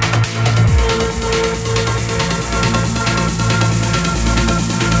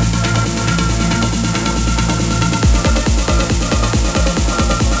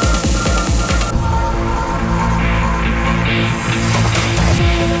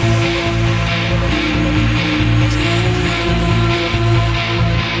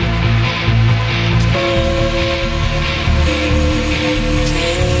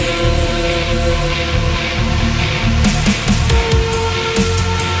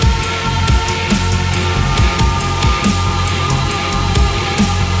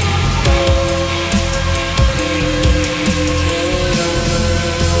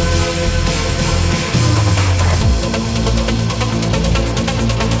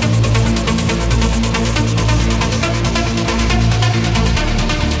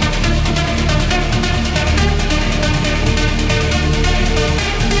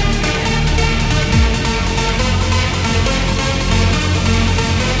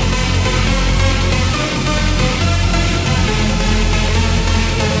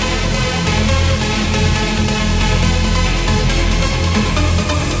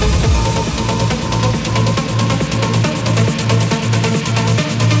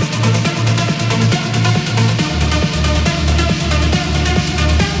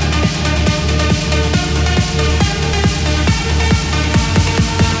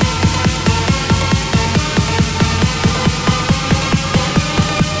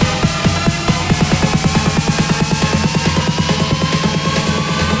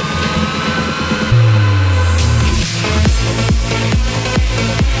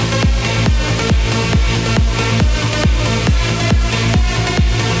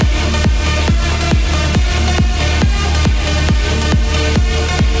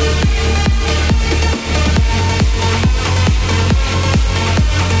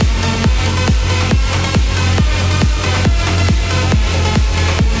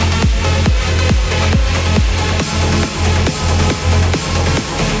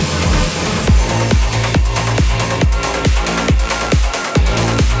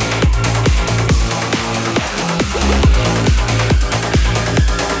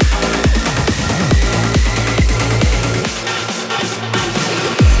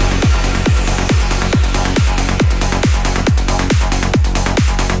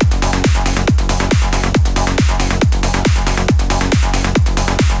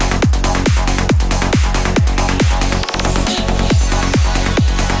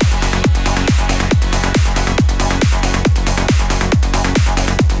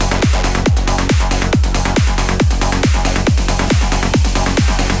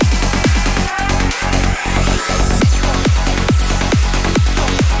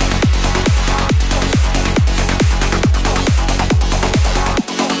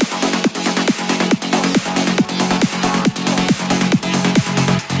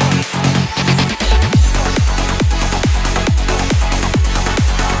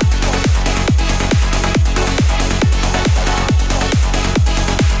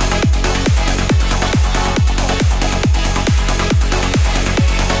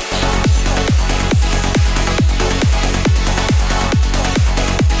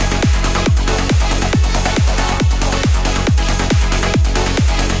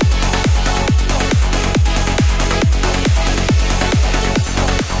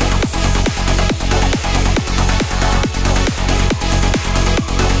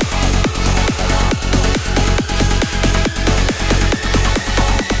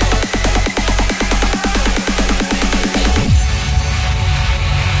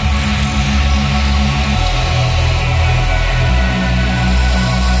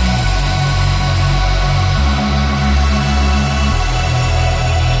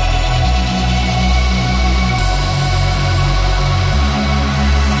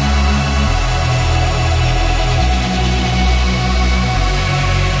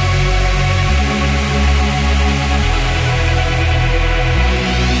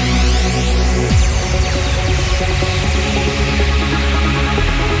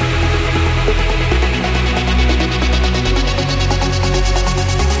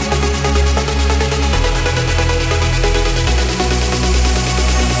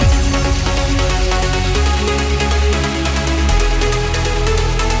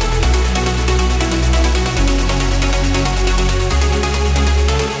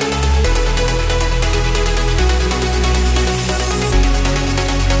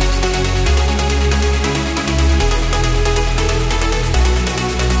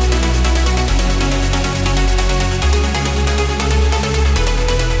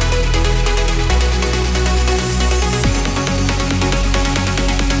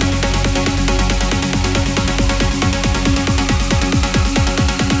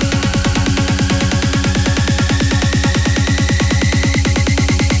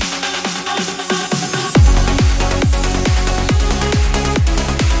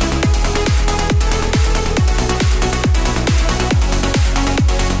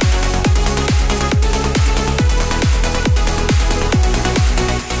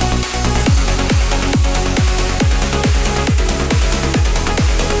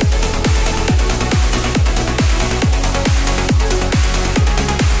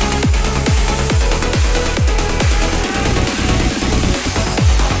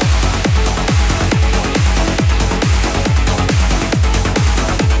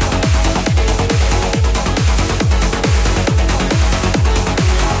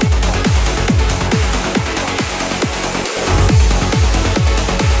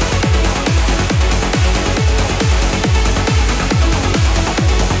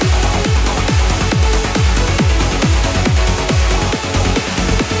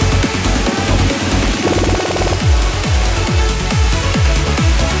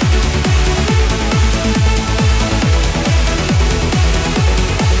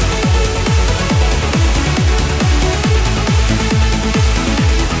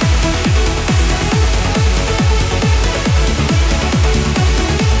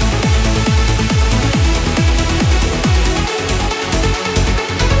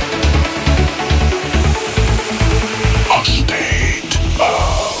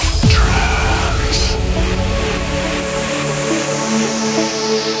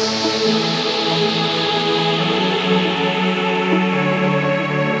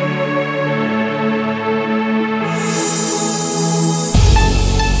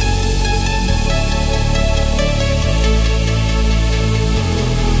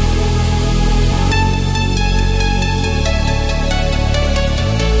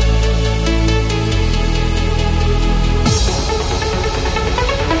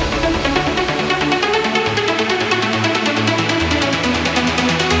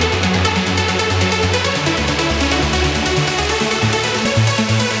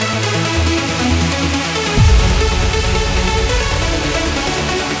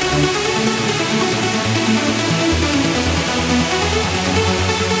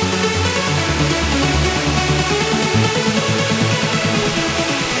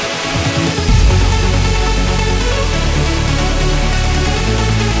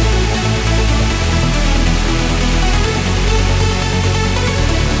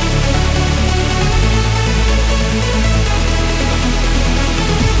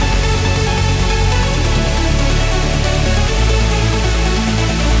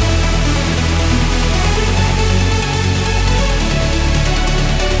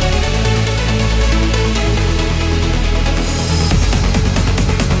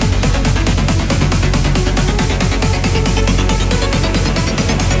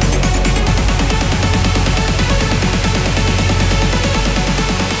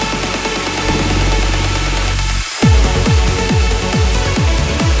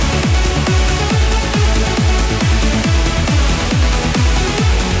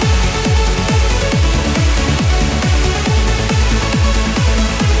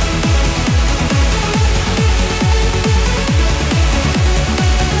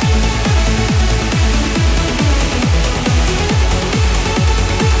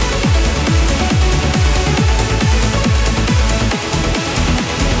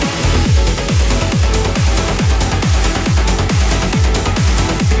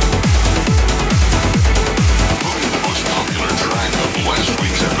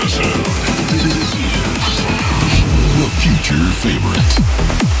 favorite.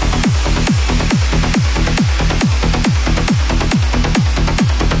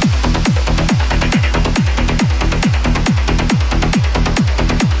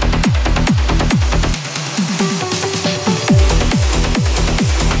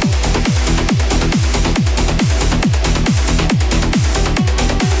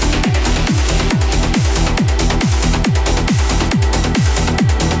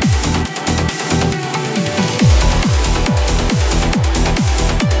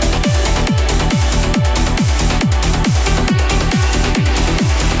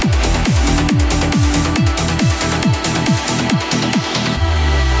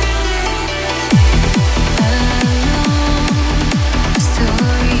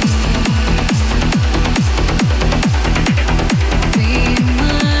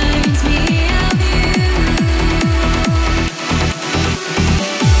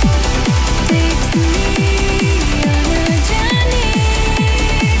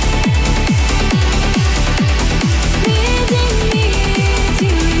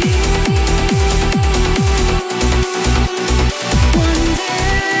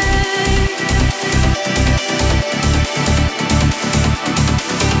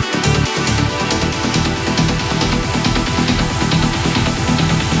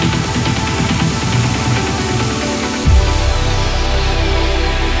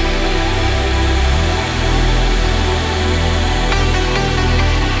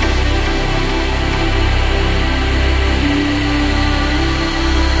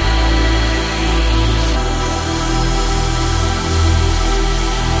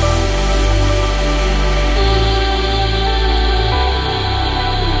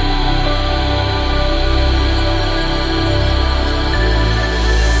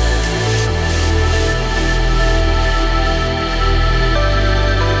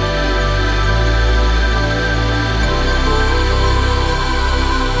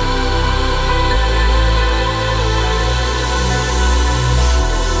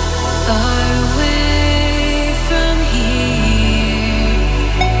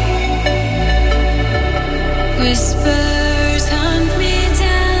 Whispers hunt me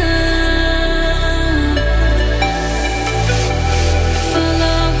down.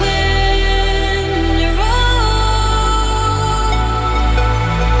 Follow when you're old.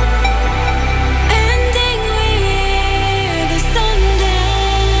 Ending with the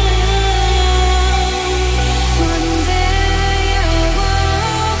sundown. One day I'll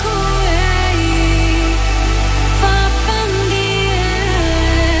walk away, far from the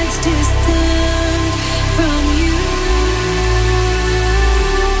edge, distant from you.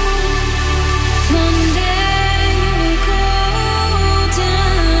 One day we'll go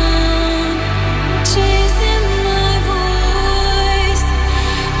down, chasing my voice,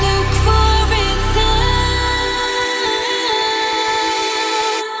 look for its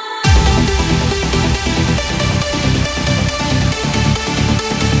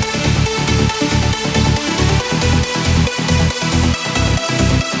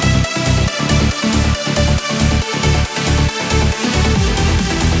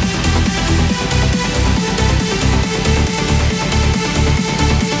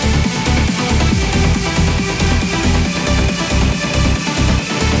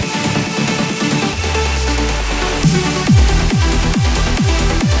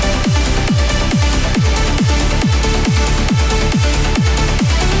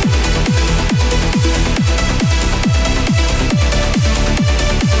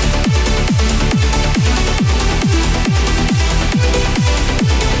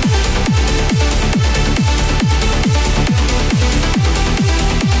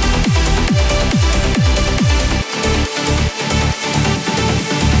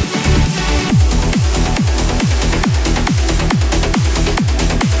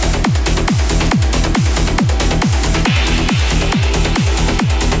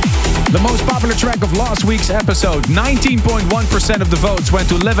The most popular track of last week's episode, 19.1% of the votes went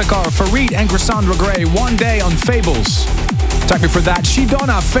to Levikar, Farid and Cassandra Gray, One Day on Fables. Track before that,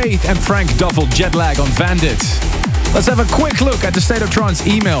 Shidonna, Faith and Frank Duffel, Jetlag on Vandit. Let's have a quick look at the State of Trance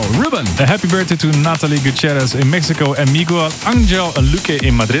email. Ruben. A happy birthday to Natalie Gutierrez in Mexico and Miguel Angel Luque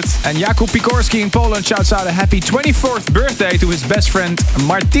in Madrid. And Jakub Pikorski in Poland shouts out a happy 24th birthday to his best friend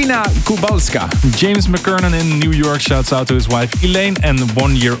Martina Kubalska. James McKernan in New York shouts out to his wife Elaine and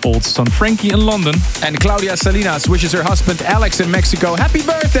 1-year-old son Frankie in London. And Claudia Salinas wishes her husband Alex in Mexico happy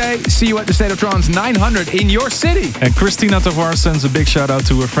birthday. See you at the State of Trance 900 in your city. And Christina Tavar sends a big shout out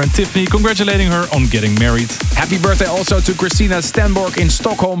to her friend Tiffany, congratulating her on getting married. Happy birthday birthday also to Christina Stenborg in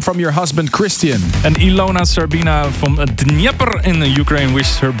Stockholm from your husband Christian. And Ilona Serbina from Dnieper in Ukraine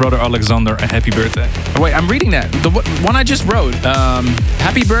wishes her brother Alexander a happy birthday. Wait, I'm reading that. The one I just wrote.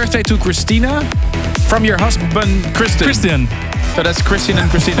 Happy birthday to Christina from your husband Christian. So that's Christian and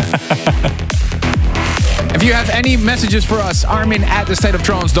Christina. If you have any messages for us,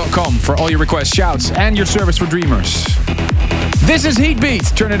 armin@thestateoftrance.com for all your requests, shouts, and your service for dreamers. This is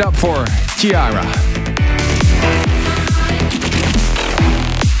Heatbeat. Turn it up for Chiara.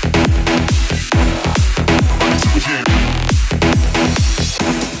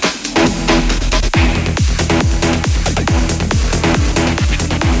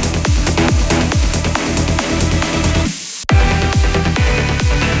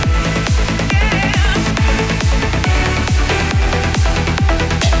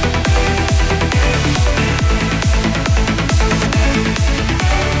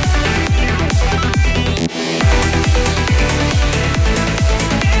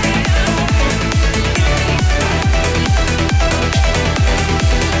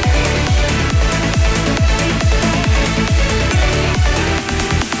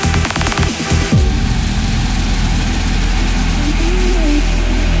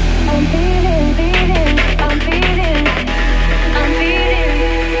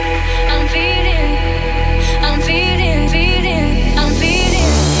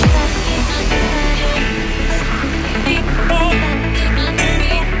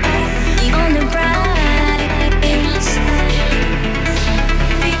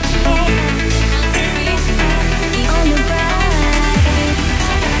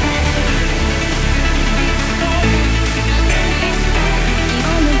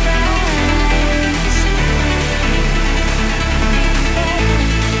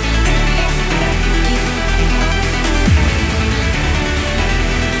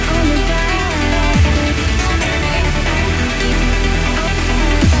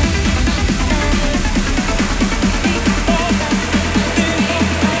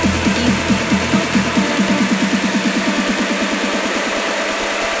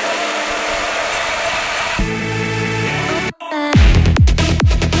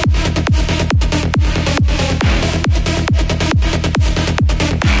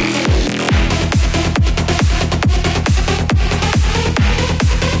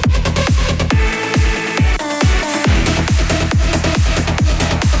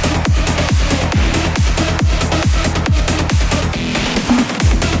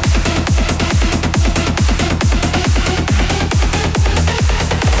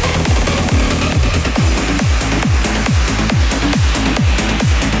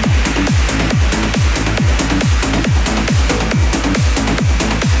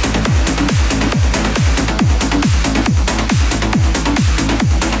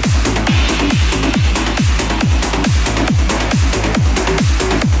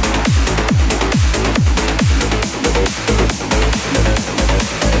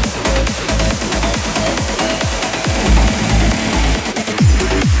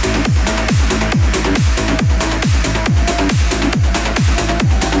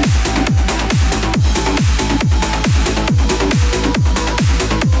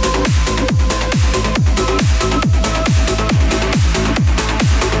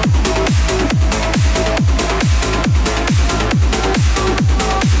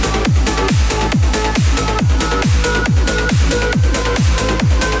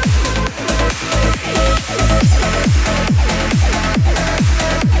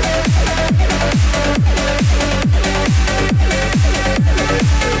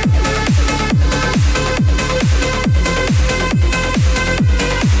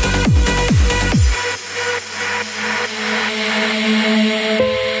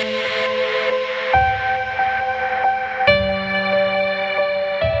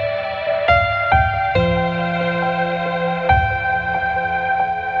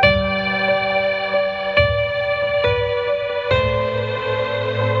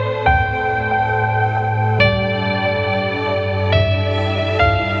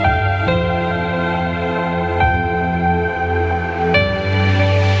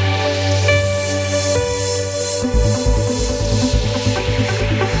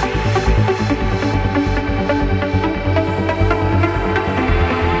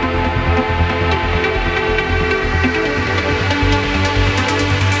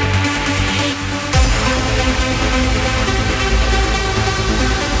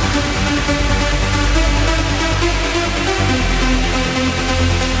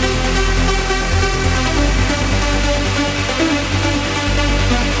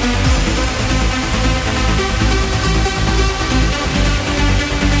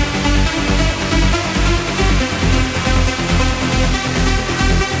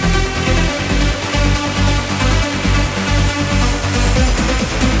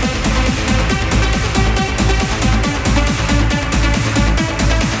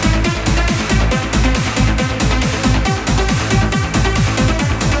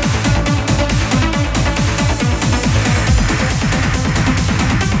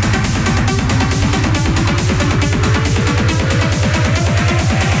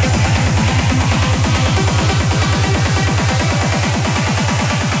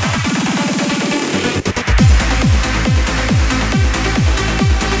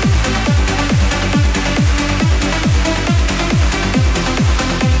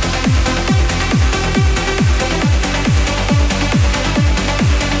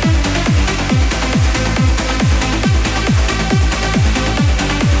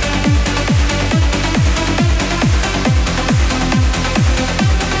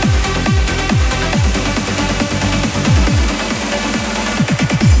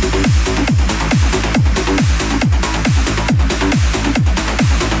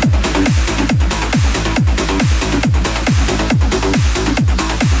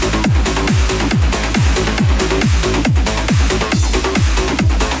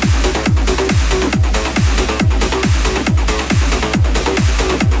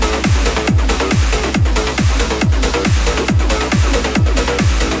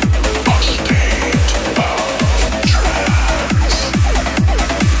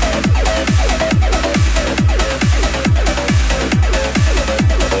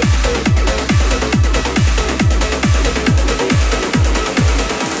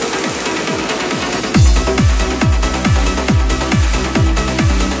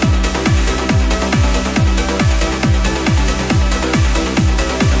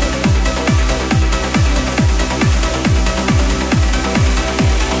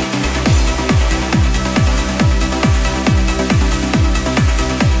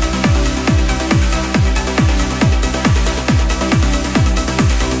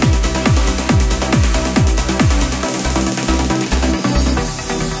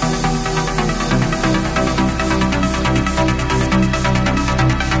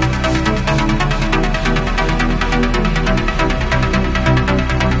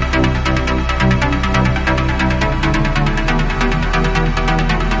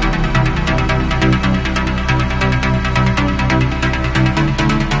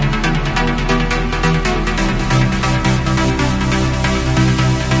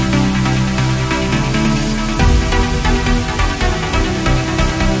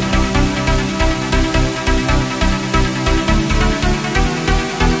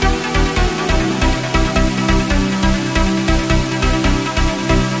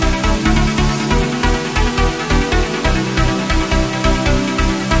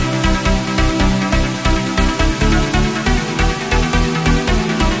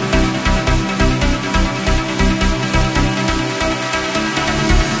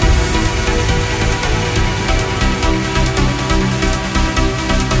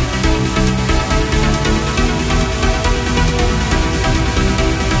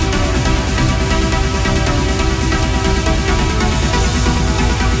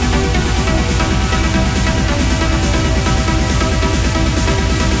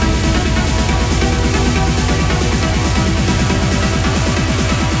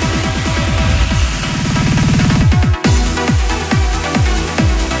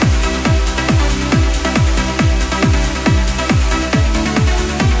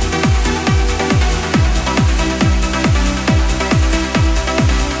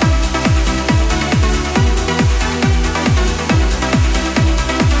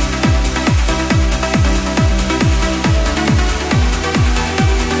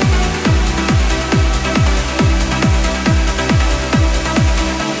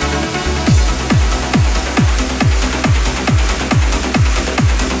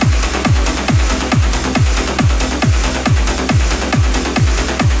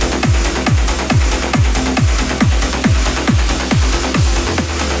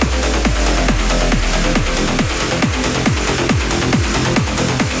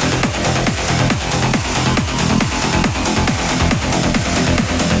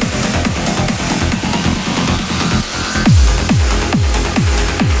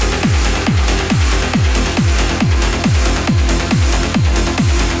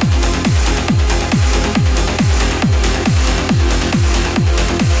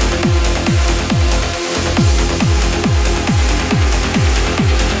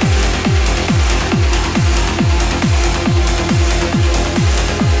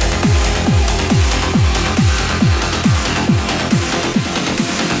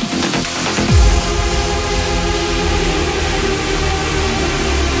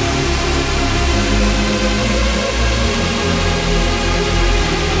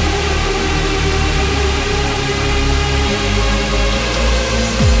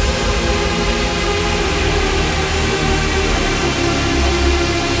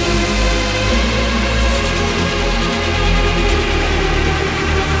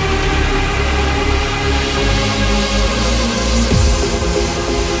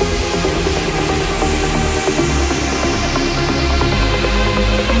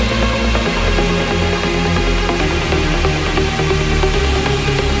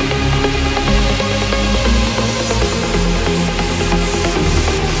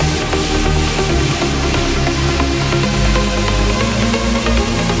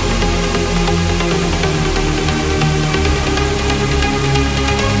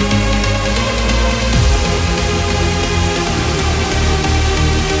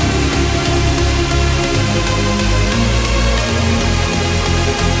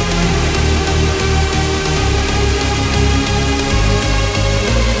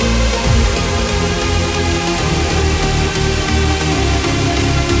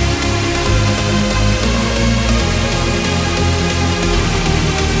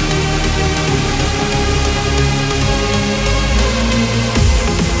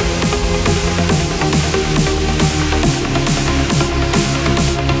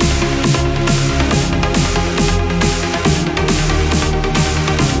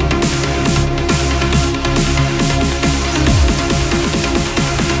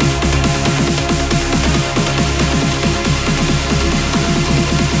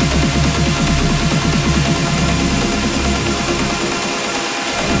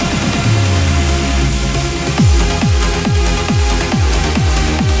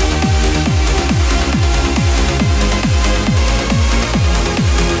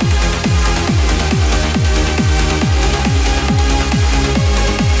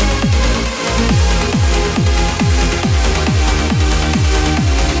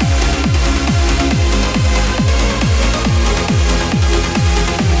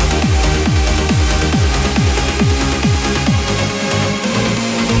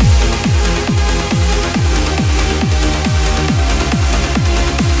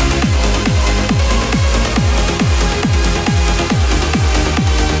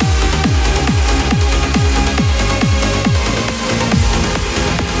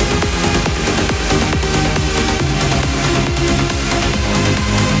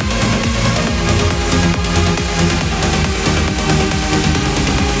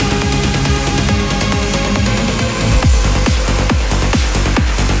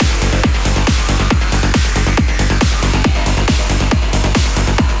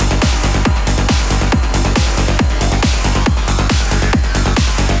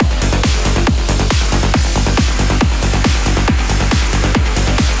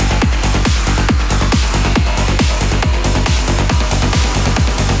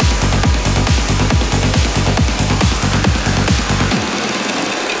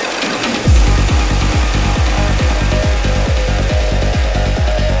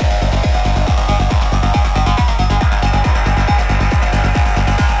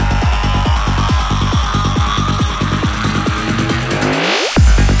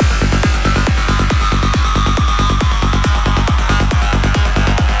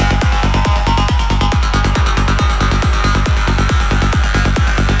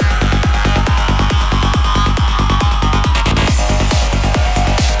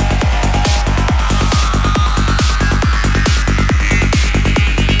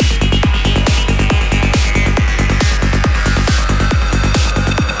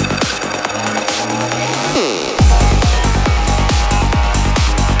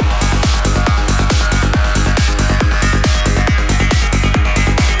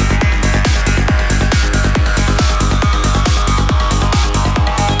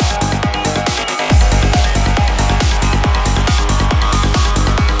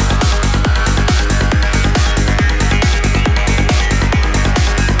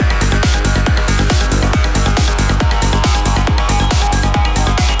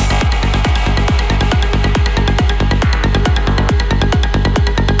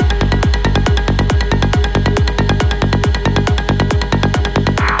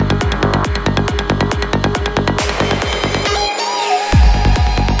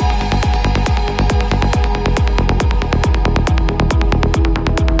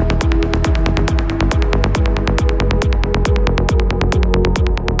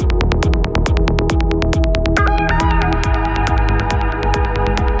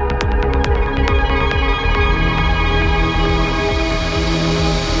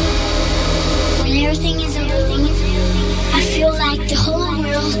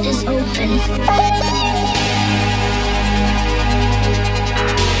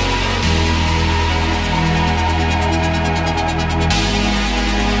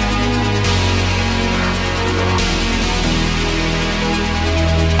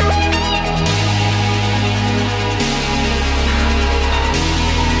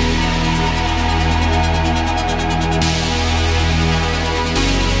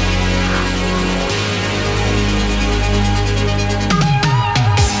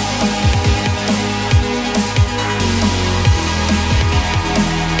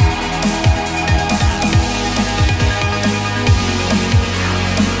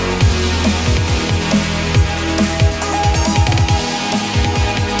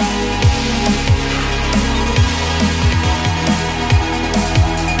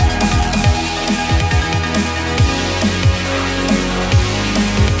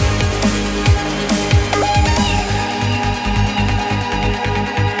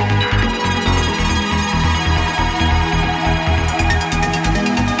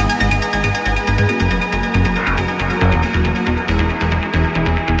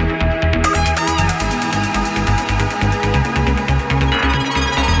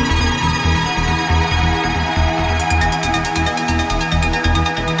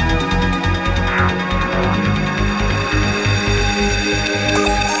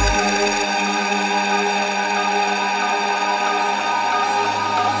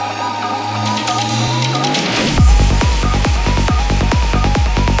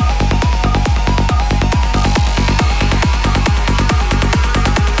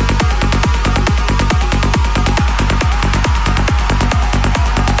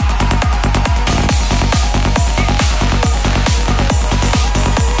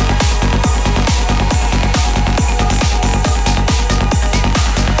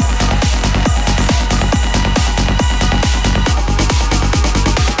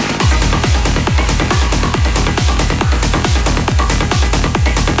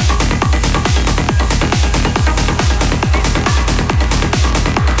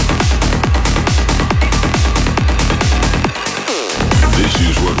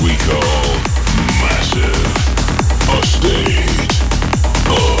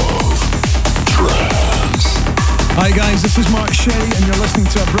 Hi guys, this is Mark Sherry and you're listening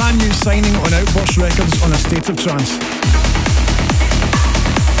to a brand new signing on Outburst Records on A State of Trance.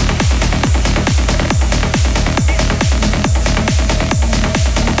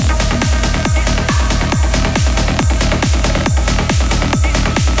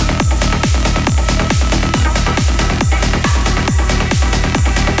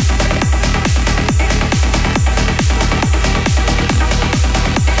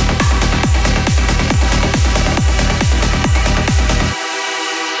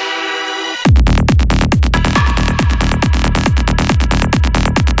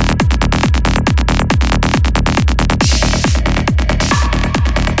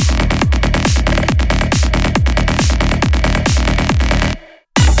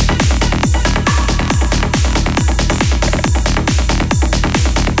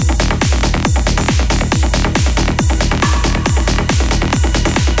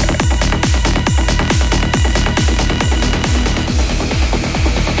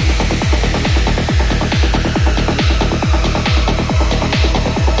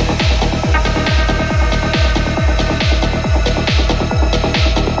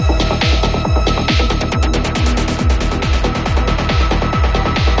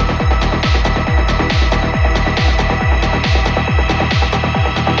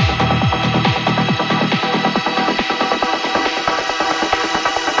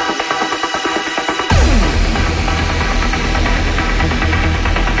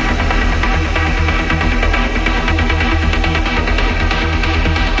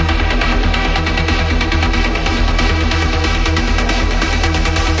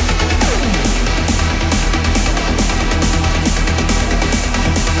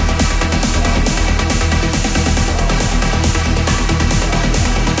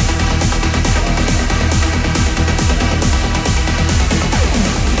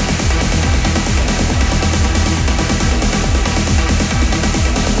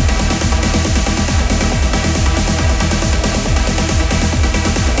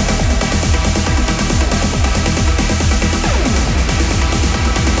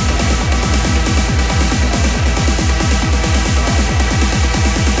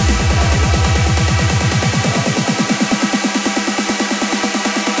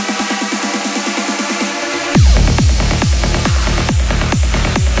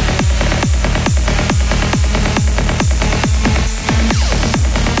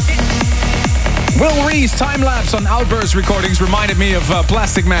 Will Reese time-lapse on Outburst recordings reminded me of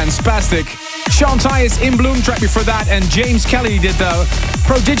Plastic Man, Spastic. Sean Tyas, In Bloom track before that, and James Kelly did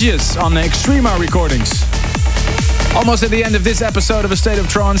Prodigious on Extrema recordings. Almost at the end of this episode of A State of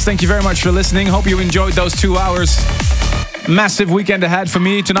Trance. Thank you very much for listening. Hope you enjoyed those 2 hours. Massive weekend ahead for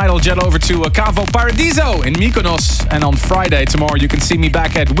me. Tonight I'll jet over to Cavo Paradiso in Mykonos. And on Friday, tomorrow, you can see me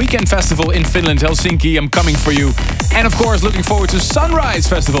back at Weekend Festival in Finland, Helsinki. I'm coming for you. And of course, looking forward to Sunrise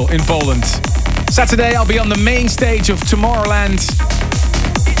Festival in Poland. Saturday, I'll be on the main stage of Tomorrowland.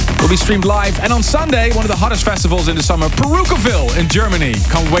 Will be streamed live. And on Sunday, one of the hottest festivals in the summer, Perucaville in Germany.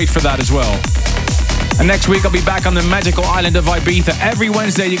 Can't wait for that as well. And next week, I'll be back on the magical island of Ibiza. Every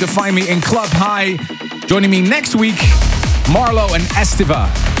Wednesday, you can find me in Club High. Joining me next week, Marlo and Estiva.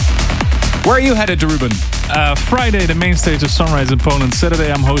 Where are you headed to, Ruben? Friday, the main stage of Sunrise in Poland. Saturday,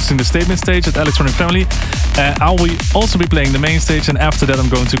 I'm hosting the Statement stage at Electronic Family. I'll also be playing the main stage, and after that, I'm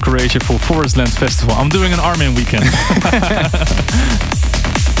going to Croatia for Forestland Festival. I'm doing an Armin weekend.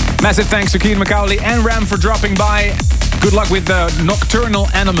 Massive thanks to Kean McCauley and Ram for dropping by. Good luck with Nocturnal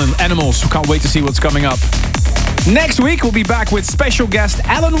Animals. Can't wait to see what's coming up. Next week, we'll be back with special guest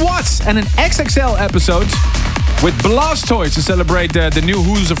Alan Watts and an XXL episode with Blastoise to celebrate the new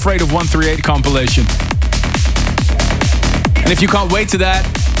Who's Afraid of 138 compilation. And if you can't wait to that,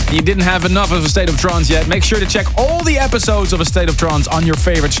 you didn't have enough of A State of Trance yet, make sure to check all the episodes of A State of Trance on your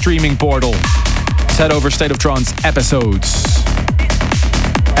favorite streaming portal. Let's head over State of Trance episodes.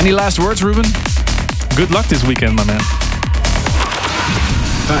 Any last words, Ruben? Good luck this weekend, my man.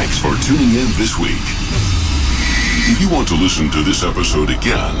 Thanks for tuning in this week. If you want to listen to this episode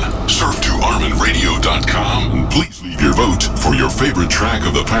again, surf to ArminRadio.com and please leave your vote for your favorite track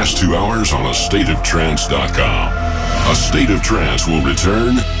of the past 2 hours on AstateOfTrance.com. A State of Trance will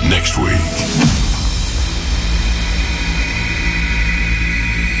return next week.